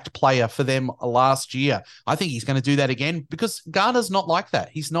impact player for them last year. I think he's going to do that again because Garner's not like that.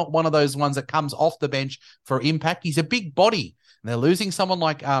 He's not one of those ones that comes off the bench for impact. He's a big body. And they're losing someone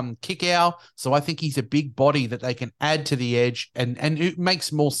like Kickow, so I think he's a big body that they can add to the edge, and it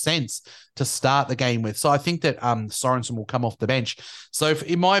makes more sense to start the game with. So I think that Sorensen will come off the bench. So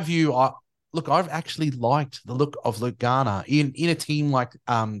in my view, I've actually liked the look of Luke Garner in a team like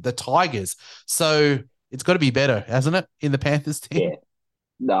the Tigers. So it's got to be better, hasn't it, in the Panthers team? Yeah.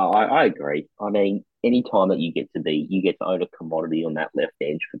 No, I agree. I mean, any time that you get to own a commodity on that left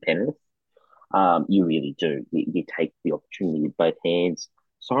edge for Penrith, you really do. You take the opportunity with both hands.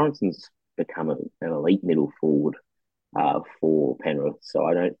 Sorensen's become an elite middle forward for Penrith, so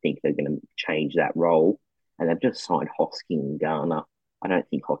I don't think they're going to change that role. And they've just signed Hosking and Garner. I don't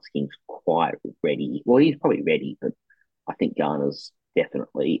think Hosking's quite ready. Well, he's probably ready, but I think Garner's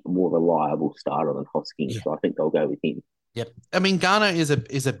definitely a more reliable starter than Hosking, so I think they'll go with him. Yep. I mean, Garner is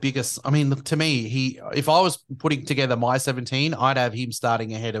a biggest. I mean, look, to me, if I was putting together my 17, I'd have him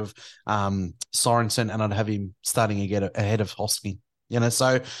starting ahead of Sorensen, and I'd have him starting ahead of Hosking.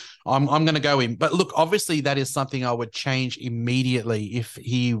 So I'm going to go in. But look, obviously, that is something I would change immediately if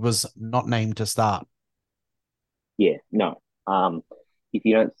he was not named to start. Yeah, no. If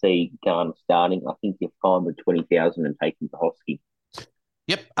you don't see Garner starting, I think you're fine with 20,000 and taking the Hosking.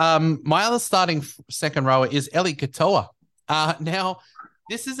 Yep. My other starting second rower is Eli Katoa. Now,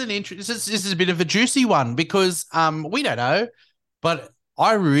 this is this is a bit of a juicy one because we don't know, but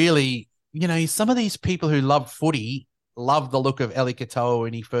I really, some of these people who love footy love the look of Eli Katoa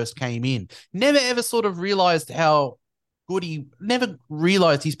when he first came in. Never ever sort of realized how good never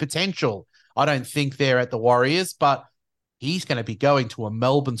realized his potential. I don't think there at the Warriors, but he's going to be going to a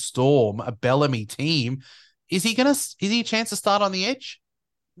Melbourne Storm, a Bellamy team. Is he a chance to start on the edge?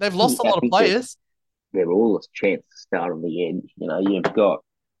 They've lost a lot of players. They're all a chance to start on the edge. You've got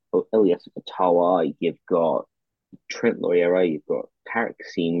Elias Katoa, you've got Trent Loiero, you've got Tarek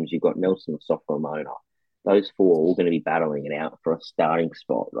Sims, you've got Nelson Sofomona. Those four are all going to be battling it out for a starting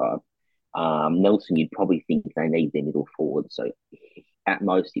spot, right? Nelson, you'd probably think they need their middle forward. So at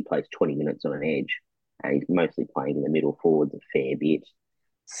most, he plays 20 minutes on an edge, and he's mostly playing in the middle forwards a fair bit.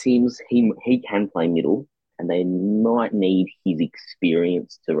 Sims, he can play middle, and they might need his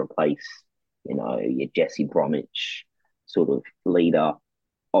experience to replace, your Jesse Bromwich sort of leader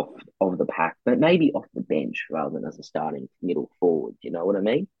of the pack, but maybe off the bench rather than as a starting middle forward. You know what I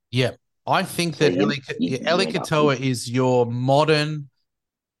mean? Yeah. I think that Eli Katoa is your modern,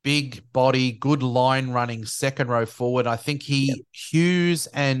 big body, good line running second row forward. I think Hughes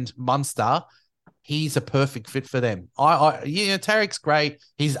and Munster, he's a perfect fit for them. Tarek's great.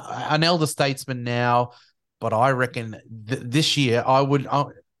 He's an elder statesman now, but I reckon this year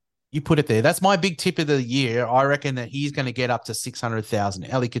you put it there. That's my big tip of the year. I reckon that he's going to get up to 600,000,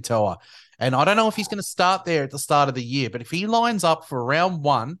 Eli Katoa. And I don't know if he's going to start there at the start of the year, but if he lines up for round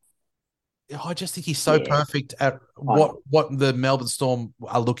one, I just think he's so perfect at what the Melbourne Storm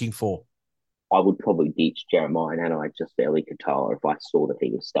are looking for. I would probably ditch Jeremiah Nanai just for Eli Katoa if I saw that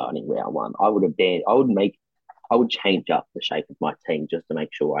he was starting round one. I would change up the shape of my team just to make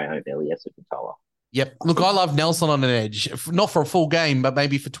sure I own Elias Katoa. Yep. Look, I love Nelson on an edge, not for a full game, but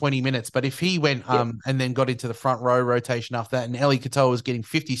maybe for 20 minutes. But if he went and then got into the front row rotation after that, and Eli Katoa was getting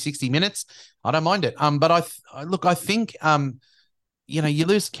 50, 60 minutes, I don't mind it. But I think you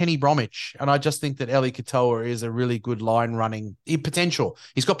lose Kenny Bromwich, and I just think that Eli Katoa is a really good line running potential.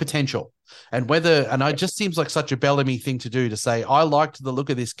 He's got potential. And it just seems like such a Bellamy thing to do, to say, I liked the look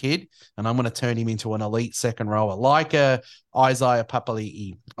of this kid and I'm going to turn him into an elite second rower, like a Isaiah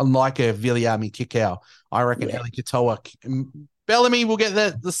Papali'i, like a Viliami Kikau. I reckon Eli Katoa, Bellamy will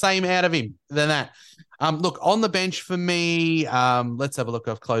get the same out of him than that. Look, on the bench for me, let's have a look.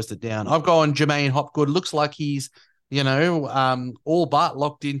 I've closed it down. I've gone Jermaine Hopgood. Looks like he's all but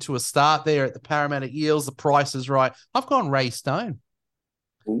locked into a start there at the Parramatta Eels. The price is right. I've gone Ray Stone.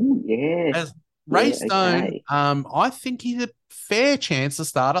 Oh, yeah. Ray Stone, okay. I think he's a fair chance to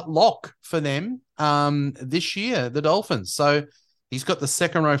start at lock for them this year, the Dolphins. So he's got the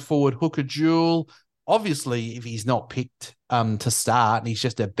second row forward hooker duel. obviously, if he's not picked to start and he's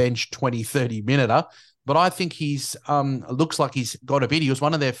just a bench 20, 30-minute, but I think he's looks like he's got a bit. He was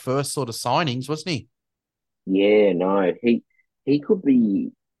one of their first sort of signings, wasn't he? Yeah, no, he could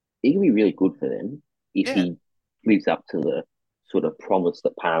be really good for them if Yeah. he lives up to the sort of promise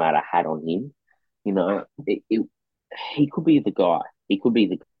that Parramatta had on him. He could be the guy. He could be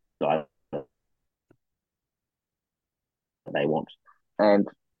the guy that they want. And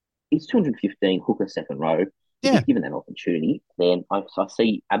he's 215 hooker second row. If Yeah. he's given that opportunity, then I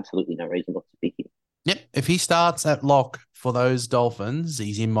see absolutely no reason not to pick him. Yep. If he starts at lock for those Dolphins,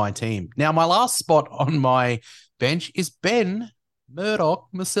 he's in my team. Now, my last spot on my bench is Ben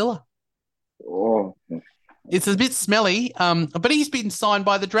Murdoch-Masila. Oh, It's a bit smelly, but he's been signed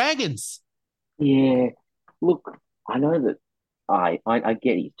by the Dragons. yeah. Look, I know that I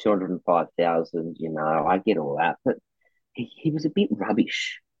get he's 205,000, I get all that, but he was a bit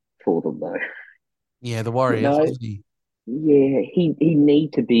rubbish for them though. Yeah, the You Warriors, know, isn't he? yeah, he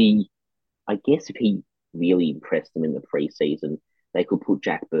need to be. I guess if he really impressed them in the preseason, they could put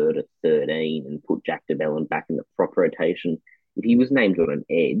Jack Bird at 13 and put Jack DeBellin back in the prop rotation. If he was named on an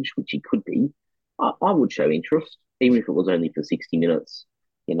edge, which he could be, I would show interest, even if it was only for 60 minutes,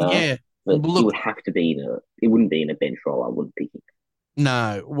 you know. Yeah. But he Look, would have to be it wouldn't be in a bench role. I wouldn't pick him.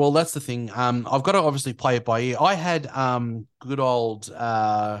 no. Well, that's the thing. I've got to obviously play it by ear. I had good old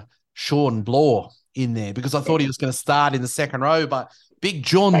Sean Blaw in there because I thought he Yeah, was going to start in the second row, but Big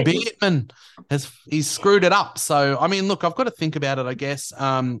John same here. Bateman he's screwed it up. So I mean, look, I've got to think about it, I guess.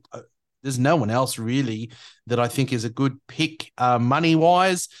 There's no one else really that I think is a good pick money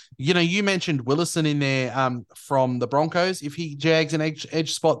wise. You mentioned Willison in there from the Broncos. If he jags an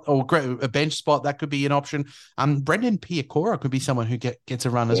edge spot or a bench spot, that could be an option. Brendan Piakora could be someone who gets a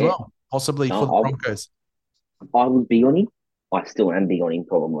run as Yeah, well, possibly for the no, Broncos. I would be on him. I still am be on him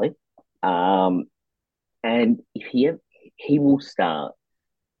probably. Um, and if he will start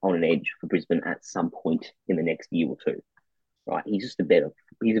on an edge for Brisbane at some point in the next year or two. Right? He's a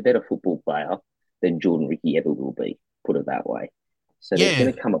better football player than Jordan Ricky ever will be, put it that way. So there's Yeah,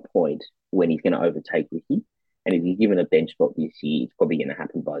 going to come a point when he's going to overtake Ricky. And if he's given a bench spot this year, it's probably going to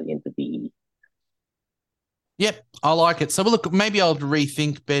happen by the end of the year. yep, I like it. So look, maybe I'll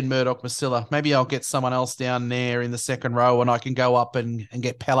rethink Ben Murdoch-Masila. Maybe I'll get someone else down there in the second row, and I can go up and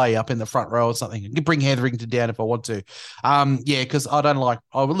get Pele up in the front row or something. I can bring Hetherington down if I want to. Yeah, because I don't like.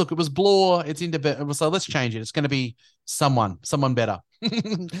 Oh, look, it was Blore. It's into so let's change it. It's going to be someone better.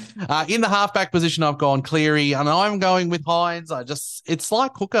 In the halfback position, I've gone Cleary, and I'm going with Hines. It's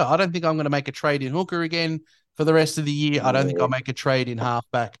like Hooker. I don't think I'm going to make a trade in Hooker again for the rest of the year. I don't think I'll Yeah. make a trade in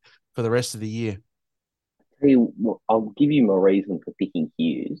halfback for the rest of the year. Tell you what, I'll give you my reason for picking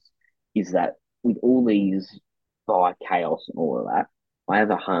Hughes is that with all these by chaos and all of that, I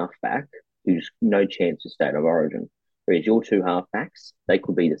have a halfback who's no chance of state of origin. Whereas your two halfbacks, they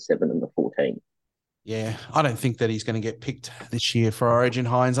could be the 7 and the 14. Yeah, I don't think that he's going to get picked this year for Origin,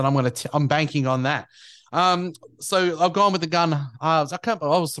 Hines, and I'm banking on that. So I've gone with the gun. I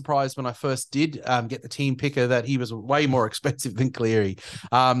was surprised when I first did get the team picker that he was way more expensive than Cleary.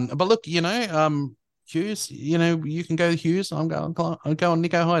 But look, Hughes, you can go Hughes. I'm going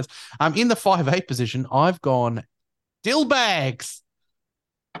Nico Hines. In the 5'8" position, I've gone Dillbags.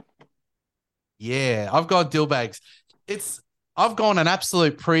 Yeah, I've got Dillbags. I've gone an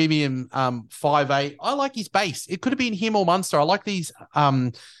absolute premium 5'8". I like his base. It could have been him or Munster. I like these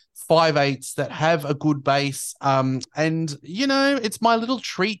 5'8s that have a good base. And it's my little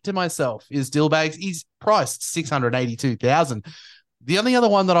treat to myself is Dillbags. He's priced 682,000. The only other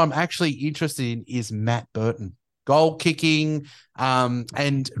one that I'm actually interested in is Matt Burton. Goal kicking,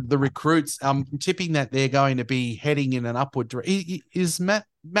 and the recruits. I'm tipping that they're going to be heading in an upward direction. Is Matt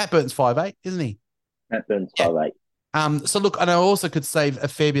Burton's 5'8", isn't he? Matt Burns Yeah. 5'8". So look, and I also could save a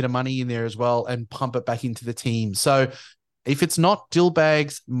fair bit of money in there as well and pump it back into the team. So if it's not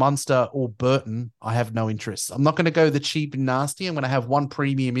Dillbags, Munster, or Burton, I have no interest. I'm not going to go the cheap and nasty. I'm going to have one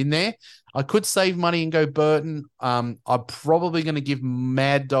premium in there. I could save money and go Burton. I'm probably going to give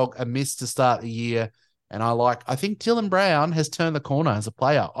Mad Dog a miss to start the year. And I think Dylan Brown has turned the corner as a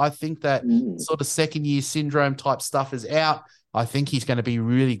player. I think that sort of second year syndrome type stuff is out. I think he's going to be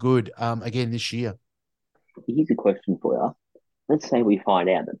really good again this year. Here's a question for you. Let's say we find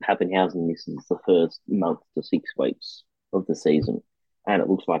out that Pappenhausen misses the first month to 6 weeks of the season, and it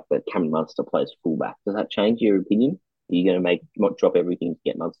looks like that Cameron Munster plays fullback. Does that change your opinion? Are you going to drop everything to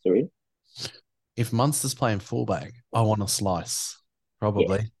get Munster in? If Munster's playing fullback, I want a slice,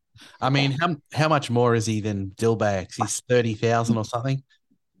 probably. Yeah. I mean, how much more is he than Dillbags? He's 30,000 or something.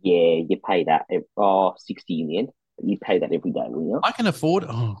 Yeah, you pay that 60 in the end. You'd pay that every day, wouldn't you? I can afford.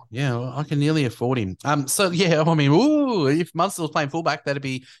 Oh, yeah, well, I can nearly afford him. So yeah, I mean, ooh, if Munster was playing fullback, that'd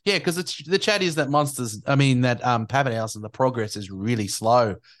be yeah. Because the chat is that Munster's. I mean, that Papenhuyzen and the progress is really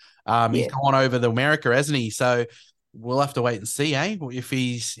slow. He's Yeah, gone over to America, hasn't he? So we'll have to wait and see, eh? If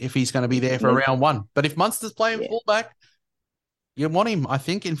he's going to be there for meant, round one. But if Munster's playing yeah, fullback, you want him, I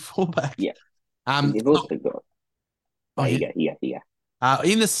think, in fullback. yeah. They've Look, also got. oh Oh, yeah. you go.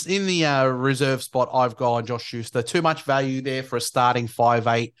 In the reserve spot, I've gone Josh Schuster. Too much value there for a starting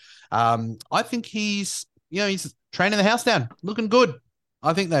 5'8". I think he's training the house down, looking good.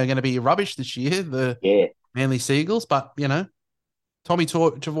 I think they're going to be rubbish this year, the Yeah, Manly Seagulls, but Tommy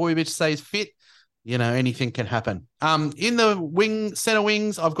Travojevic stays fit. Anything can happen. In the center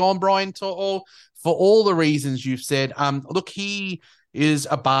wings, I've gone Brian To'o for all the reasons you've said. Look, he is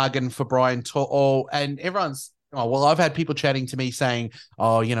a bargain for Brian To'o, and everyone's. Oh, well, I've had people chatting to me saying,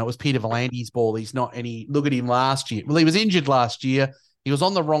 oh, it was Peter Volandi's ball. He's not any. Look at him last year. Well, he was injured last year. He was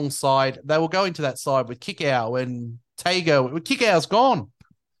on the wrong side. They were going to that side with Kickow and Tago. Kickow's gone.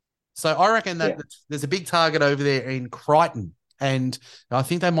 So I reckon that yeah, there's a big target over there in Crichton. And I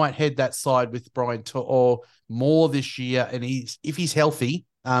think they might head that side with Brian To'o more this year. And if he's healthy,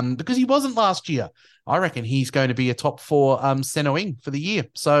 because he wasn't last year, I reckon he's going to be a top 4 centre wing for the year.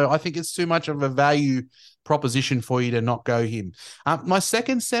 So I think it's too much of a value proposition for you to not go him. My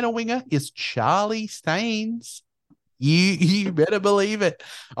second centre winger is Charlie Staines. You better believe it.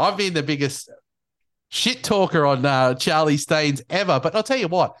 I've been the biggest shit talker on Charlie Staines ever, but I'll tell you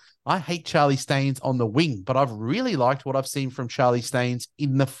what, I hate Charlie Staines on the wing, but I've really liked what I've seen from Charlie Staines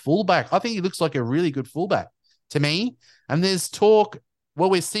in the fullback. I think he looks like a really good fullback to me. And there's talk. Well,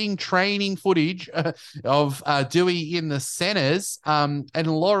 we're seeing training footage of Dewey in the centers and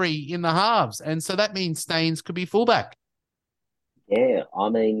Laurie in the halves. And so that means Staines could be fullback. yeah. I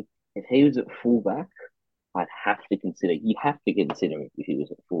mean, if he was at fullback, I'd have to consider. You have to consider him if he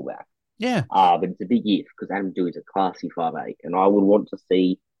was at fullback. Yeah. But it's a big if because Adam Dewey's a classy 5'8", and I would want to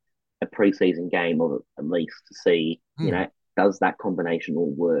see a preseason game of it at least to see, does that combination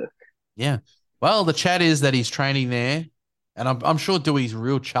all work? Yeah. Well, the chat is that he's training there, and I'm sure Dewey's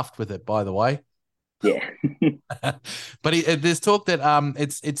real chuffed with it, by the way. Yeah. But there's talk that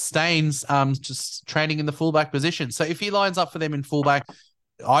it's Staines just training in the fullback position. So if he lines up for them in fullback,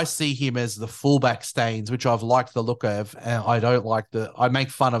 I see him as the fullback Staines, which I've liked the look of. And I don't like I make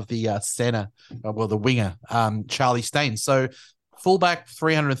fun of the center, the winger, Charlie Staines. So fullback,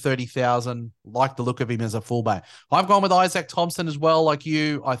 330,000. Like the look of him as a fullback. I've gone with Isaac Thompson as well, like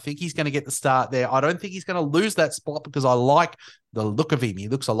you. I think he's going to get the start there. I don't think he's going to lose that spot because I like the look of him. He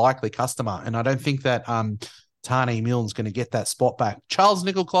looks a likely customer. And I don't think that Tane Milne's going to get that spot back. Charles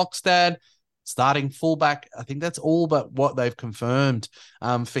Nickel-Clockstad, starting fullback. I think that's all but what they've confirmed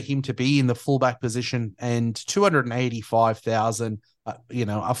for him to be in the fullback position. And 285,000.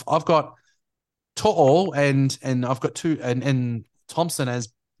 I've got To'o and I've got two and Thompson as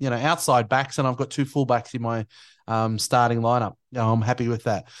outside backs, and I've got 2 fullbacks in my starting lineup. I'm happy with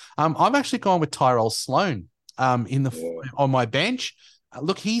that. I'm actually going with Tyrell Sloan on my bench.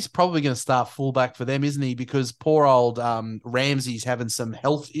 Look, he's probably going to start fullback for them, isn't he? Because poor old Ramsey's having some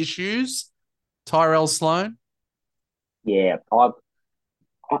health issues. Tyrell Sloan. Yeah,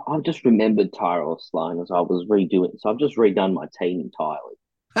 I've just remembered Tyrell Sloan as I was redoing. So I've just redone my team entirely.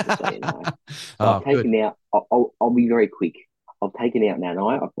 So, so I've taken out. I'll be very quick. I've taken out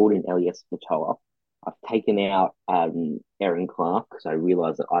Nanai. I've brought in Elias Matoa. I've taken out Aaron Clark because I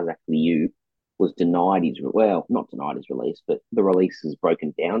realised that Isaac Liu was denied not denied his release, but the release is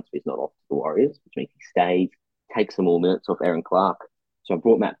broken down, so he's not off to the Warriors, which means he stays, takes some more minutes off Aaron Clark. So I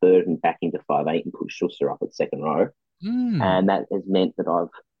brought Matt Burton back into 5'8" and put Schuster up at second row. And that has meant that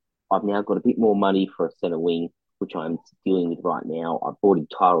I've now got a bit more money for a centre wing, which I'm dealing with right now. I brought in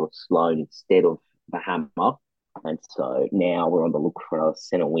Tyrell Sloan instead of the Hammer. And so now we're on the look for a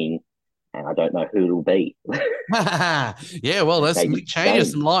centre wing, and I don't know who it'll be. Yeah, well, there's some big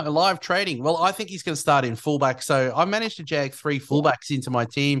changes, some live trading. Well, I think he's going to start in fullback. So I managed to jag 3 fullbacks into my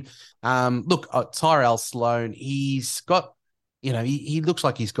team. Look, Tyrell Sloan, he's got, he looks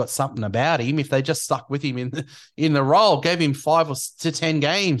like he's got something about him. If they just stuck with him in the role, gave him 5 to 10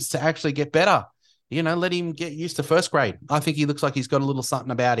 games to actually get better. Let him get used to first grade. I think he looks like he's got a little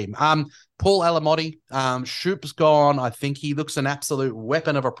something about him. Paul Alamotti, Shoop's gone. I think he looks an absolute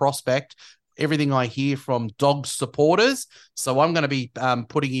weapon of a prospect. Everything I hear from Dogs supporters. So I'm going to be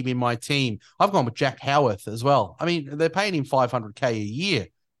putting him in my team. I've gone with Jack Howarth as well. I mean, they're paying him $500K a year.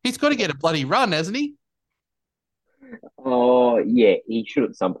 He's got to get a bloody run, hasn't he? Oh, yeah, he should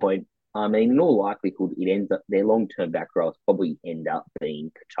at some point. I mean, in all likelihood, it ends up their long-term back rows probably end up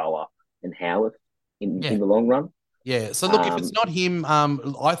being Katoa and Howarth in the long run. Yeah. So look, if it's Um, not him,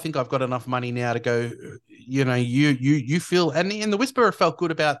 I think I've got enough money now to go. You feel, and the Whisperer felt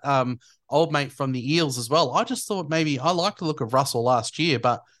good about old mate from the Eels as well. I just thought maybe I like the look of Russell last year,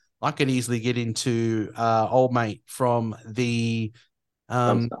 but I could easily get into old mate from the Done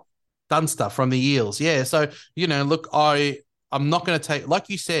um stuff. Dunster from the Eels. Yeah. So, look, I'm not going to take, like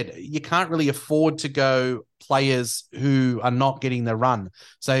you said, you can't really afford to go players who are not getting the run.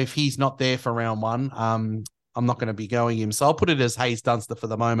 So if he's not there for round one, I'm not going to be going him. So I'll put it as Hayes Dunster for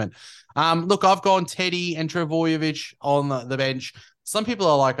the moment. Look, I've gone Teddy and Travojevic on the bench. Some people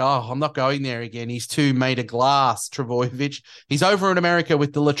are like, oh, I'm not going there again. He's too made of glass, Travojevic. He's over in America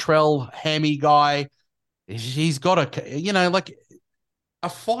with the Latrell Hammy guy. He's got like a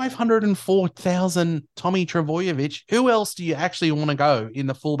 504,000 Tommy Travojevic. Who else do you actually want to go in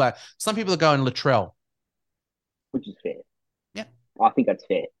the fullback? Some people are going Latrell. Which is fair. Yeah. I think that's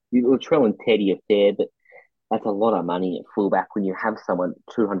fair. Latrell and Teddy are fair, but that's a lot of money at fullback when you have someone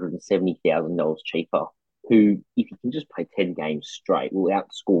 $270,000 cheaper who, if you can just play 10 games straight, will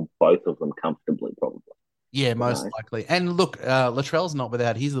outscore both of them comfortably, probably. Yeah, You most know? likely. And look, Latrell's not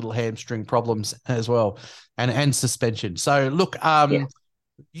without his little hamstring problems as well, and suspension. So look,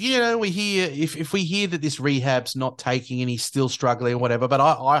 Yeah. we hear if we hear that this rehab's not taking and he's still struggling or whatever, but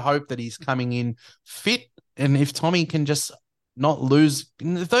I hope that he's coming in fit. And if Tommy can just not lose,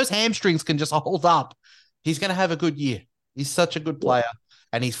 if those hamstrings can just hold up, he's going to have a good year. He's such a good Yeah. player,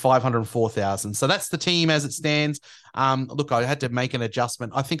 and he's 504,000. So that's the team as it stands. Look, I had to make an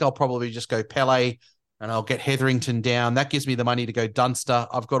adjustment. I think I'll probably just go Pele, and I'll get Hetherington down. That gives me the money to go Dunster.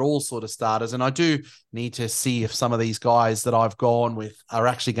 I've got all sort of starters, and I do need to see if some of these guys that I've gone with are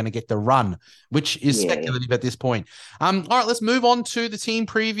actually going to get the run, which is Yeah. speculative at this point. All right, let's move on to the team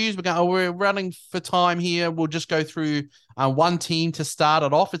previews. We're running for time here. We'll just go through one team to start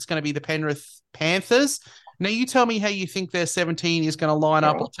it off. It's going to be the Penrith Panthers. Now, you tell me how you think their 17 is going to line All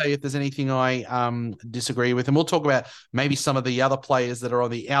up. right. I'll tell you if there's anything I disagree with. And we'll talk about maybe some of the other players that are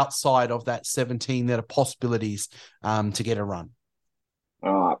on the outside of that 17 that are possibilities to get a run.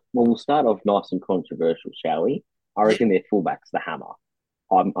 All right. Well, we'll start off nice and controversial, shall we? I Yeah. reckon their fullback's the hammer.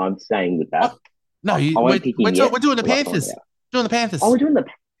 I'm staying with that. What? No, I won't pick him yet we're doing the till I find Panthers. out. Doing the Oh, Panthers. we're doing the.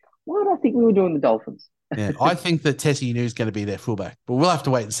 Why did I think we were doing the Dolphins? Yeah, I think that Tessie New is going to be their fullback, but we'll have to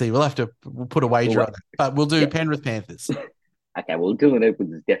wait and see. We'll put a wager Well, on that, but we'll do yep. Penrith Panthers. Okay. Well, Dylan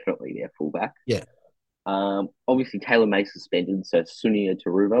Edwards is definitely their fullback. Yeah. Obviously Taylor May suspended, so Sunia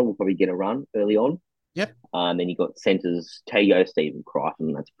Taruva will probably get a run early on. Yep. Then you got centres Teo, Stephen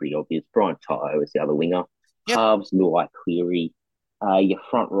Crichton, that's pretty obvious. Brian Tyro is the other winger. Yep. Halves, Luai Cleary. Your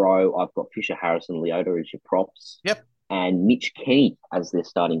front row, I've got Fisher Harrison Leota as your props. Yep. And Mitch Kenny as their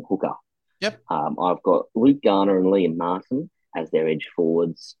starting hooker. Yep. I've got Luke Garner and Liam Martin as their edge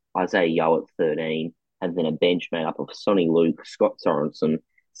forwards. Isaiah Yeo at 13. And then a bench made up of Sonny Luke, Scott Sorensen,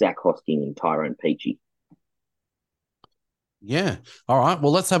 Zach Hosking, and Tyrone Peachy. Yeah. All right.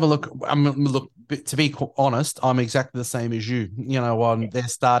 Well, let's have a look. Look, to be honest, I'm exactly the same as you. On their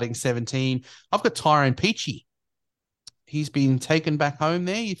starting 17, I've got Tyrone Peachy. He's been taken back home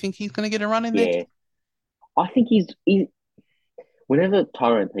there. You think he's going to get a run in there? Yeah. I think he's whenever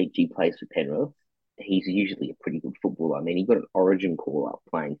Tyrone Peachy plays for Penrith, he's usually a pretty good footballer. I mean, he got an origin call up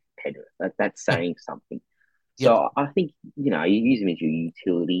playing for Penrith. That's saying something. Yep. So I think, you use him as your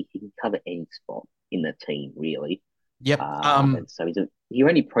utility. He can cover any spot in the team, really. Yep. And so he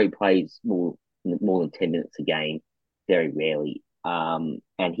only plays more than 10 minutes a game, very rarely. And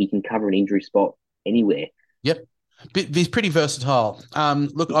he can cover an injury spot anywhere. Yep. He's pretty versatile.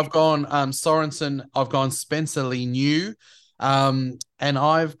 Look, I've gone Sorensen. I've gone Spencer Lee New. And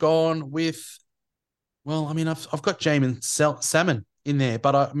I've gone with, well, I mean, I've got Jamin Salmon in there,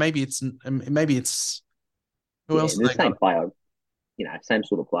 but maybe it's who else? The same player, same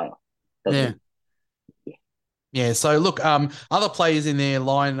sort of player. Yeah. Yeah, so look, other players in their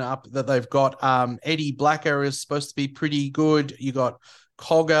lineup that they've got, Eddie Blacker is supposed to be pretty good. You got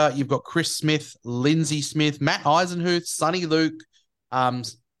Cogger, you've got Chris Smith, Lindsay Smith, Matt Eisenhuth, Sonny Luke,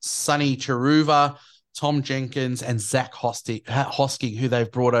 Sonny Charuva, Tom Jenkins, and Zach Hosking, who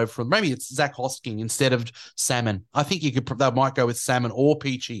they've brought over from. Maybe it's Zach Hosking instead of Salmon. I think they might go with Salmon or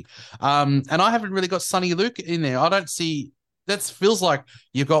Peachy. And I haven't really got Sonny Luke in there. I don't see. That feels like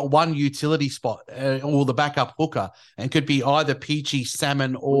you've got one utility spot or the backup hooker, and could be either Peachy,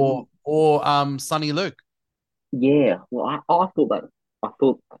 Salmon, or Sonny Luke. Yeah, well, I thought that. I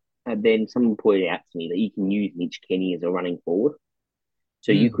thought, and then someone pointed out to me that you can use Mitch Kenny as a running forward.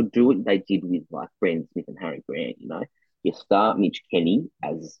 So you could do what they did with like Brandon Smith and Harry Grant. You start Mitch Kenny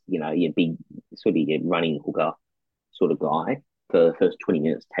as your big sort of your running hooker sort of guy for the first 20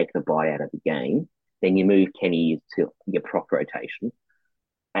 minutes, take the bye out of the game. Then you move Kenny to your prop rotation,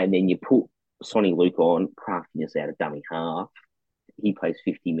 and then you put Sonny Luke on, crafting us out a dummy half. He plays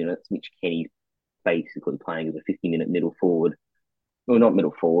 50 minutes, which Kenny's basically playing as a 50-minute middle forward. Well, not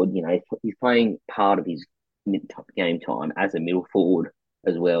middle forward, he's playing part of his game time as a middle forward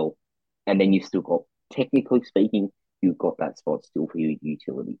as well. And then you've still got, technically speaking, you've got that spot still for your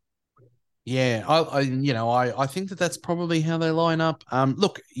utility. Yeah, I think that's probably how they line up.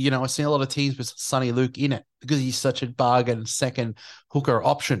 Look, I see a lot of teams with Sonny Luke in it because he's such a bargain second hooker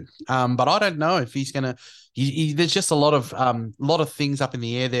option. But I don't know if he's gonna. There's just a lot of things up in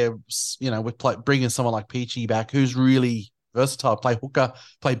the air there. With bringing someone like Peachy back, who's really versatile, play hooker,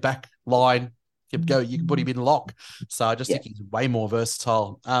 play back line. You can put him in lock. So I just think he's way more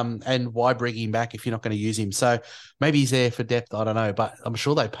versatile. And why bring him back if you're not going to use him? So maybe he's there for depth. I don't know, but I'm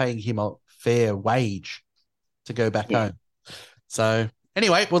sure they're paying him a fair wage to go back home. So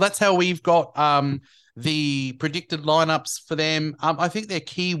anyway, well, that's how we've got the predicted lineups for them. I think they're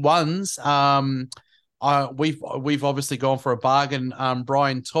key ones. We've obviously gone for a bargain.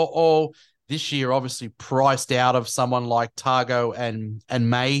 Brian To'o this year obviously priced out of someone like Targo and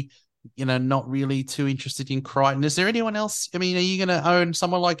May. Not really too interested in Crichton. Is there anyone else? I mean, are you going to own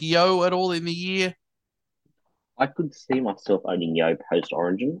someone like Yo at all in the year? I could see myself owning Yo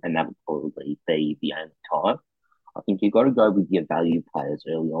post-Origin, and that would probably be the only time. I think you've got to go with your value players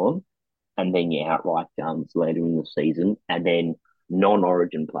early on, and then your outright guns later in the season, and then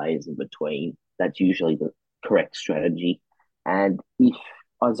non-Origin players in between. That's usually the correct strategy. And if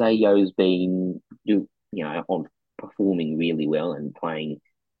Isaiah Yo's been, on performing really well and playing,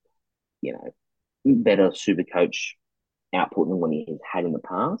 better Supercoach output than what he has had in the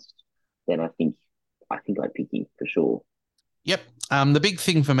past, then I think I'd pick him for sure. Yep. The big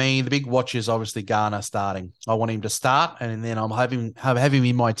thing for me, the big watch is obviously Garner starting. I want him to start, and then I'm have him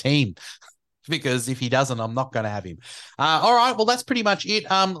in my team because if he doesn't, I'm not going to have him. All right. Well, that's pretty much it.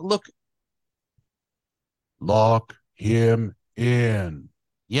 Lock him in.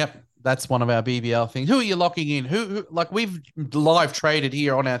 Yep. That's one of our BBL things. Who are you locking in? Who like we've live traded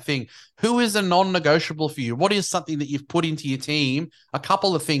here on our thing. Who is a non-negotiable for you? What is something that you've put into your team? A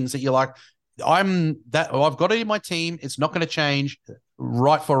couple of things that you're like, I've got it in my team. It's not going to change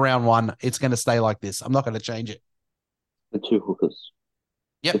right for round one. It's going to stay like this. I'm not going to change it. The two hookers.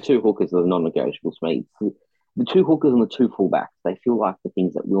 Yep. The two hookers are the non-negotiables for me. The two hookers and the two fullbacks, they feel like the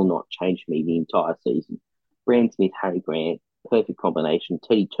things that will not change for me the entire season. Brand Smith, Harry Grant, perfect combination.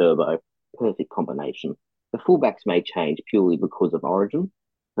 Teddy Turbo, perfect combination. The fullbacks may change purely because of Origin,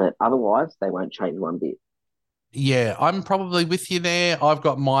 but otherwise they won't change one bit. Yeah, I'm probably with you there. I've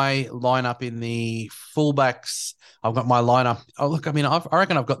got my lineup in the fullbacks. I've got my lineup. Oh, look, I mean, I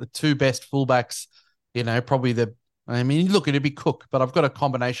reckon I've got the two best fullbacks, probably look, it'd be Cook, but I've got a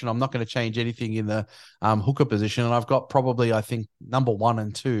combination. I'm not going to change anything in the hooker position. And I've got probably, I think, number 1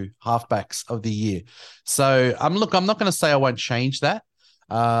 and 2 halfbacks of the year. So, I'm not going to say I won't change that,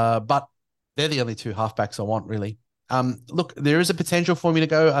 but they're the only 2 halfbacks I want, really. Look, there is a potential for me to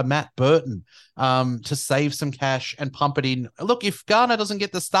go a Matt Burton to save some cash and pump it in. Look, if Garner doesn't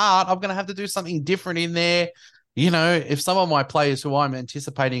get the start, I'm going to have to do something different in there. If some of my players who I'm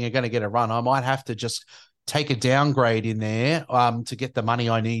anticipating are going to get a run, I might have to just take a downgrade in there to get the money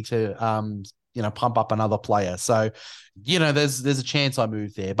I need to, pump up another player. So, there's a chance I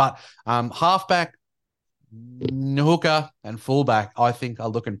move there. But halfback, hooker and fullback, I think are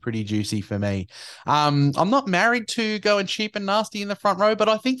looking pretty juicy for me. I'm not married to going cheap and nasty in the front row, but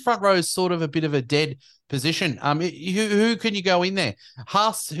I think front row is sort of a bit of a dead position. Who can you go in there?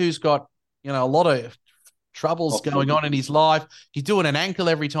 Haas, who's got, a lot of troubles going on in his life. He's doing an ankle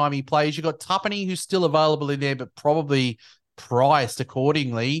every time he plays. You've got Tuppeny, who's still available in there, but probably priced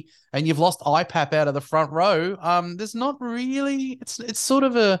accordingly. And you've lost IPAP out of the front row. There's not really, it's sort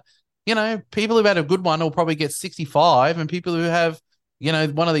of a, people who've had a good one will probably get 65, and people who have,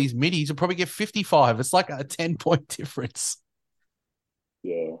 one of these middies will probably get 55. It's like a 10-point difference.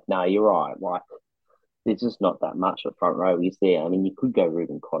 Yeah, no, you're right. Like, there's just not that much of front row, is there? I mean, you could go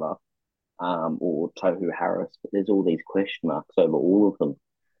Ruben Cotter or Tohu Harris, but there's all these question marks over all of them.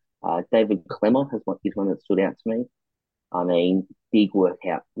 David Clemmer is one that stood out to me. I mean, big work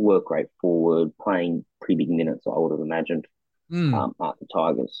rate forward, playing pretty big minutes, I would have imagined, at the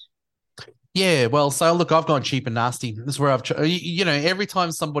Tigers. Yeah, well, so look, I've gone cheap and nasty. This is where every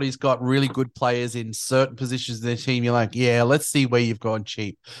time somebody's got really good players in certain positions in their team, you're like, yeah, let's see where you've gone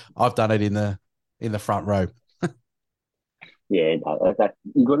cheap. I've done it in the front row. Yeah, no,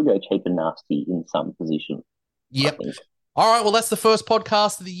 you've got to go cheap and nasty in some position. Yep. All right, well, that's the first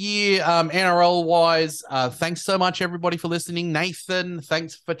podcast of the year, NRL-wise. Thanks so much, everybody, for listening. Nathan,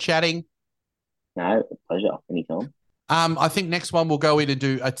 thanks for chatting. No, pleasure. Anytime. I think next one we'll go in and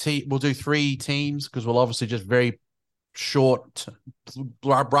do we'll do 3 teams because we'll obviously just very short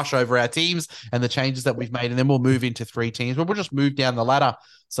brush over our teams and the changes that we've made, and then we'll move into 3 teams. But we'll just move down the ladder.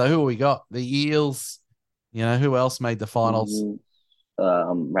 So who have we got? The Eels. You know, who else made the finals?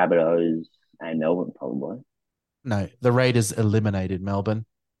 Rabbitohs and Melbourne, probably. No, the Raiders eliminated Melbourne.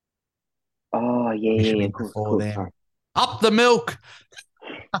 Oh, We should yeah, be of course, before them. Sorry. Up the milk.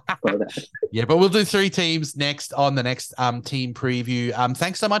 Got that. Yeah, but we'll do 3 teams next on the next team preview.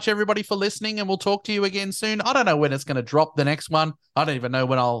 Thanks so much, everybody, for listening, and we'll talk to you again soon. I don't know when it's going to drop the next one. I don't even know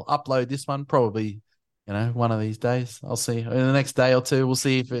when I'll upload this one. Probably, one of these days. I'll see. In the next day or two, we'll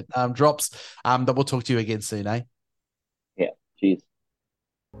see if it drops. But we'll talk to you again soon, eh? Yeah, cheers.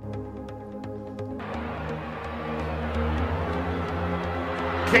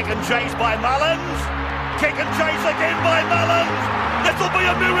 Kick and chase by Mullins. Kick and chase again by Mullins.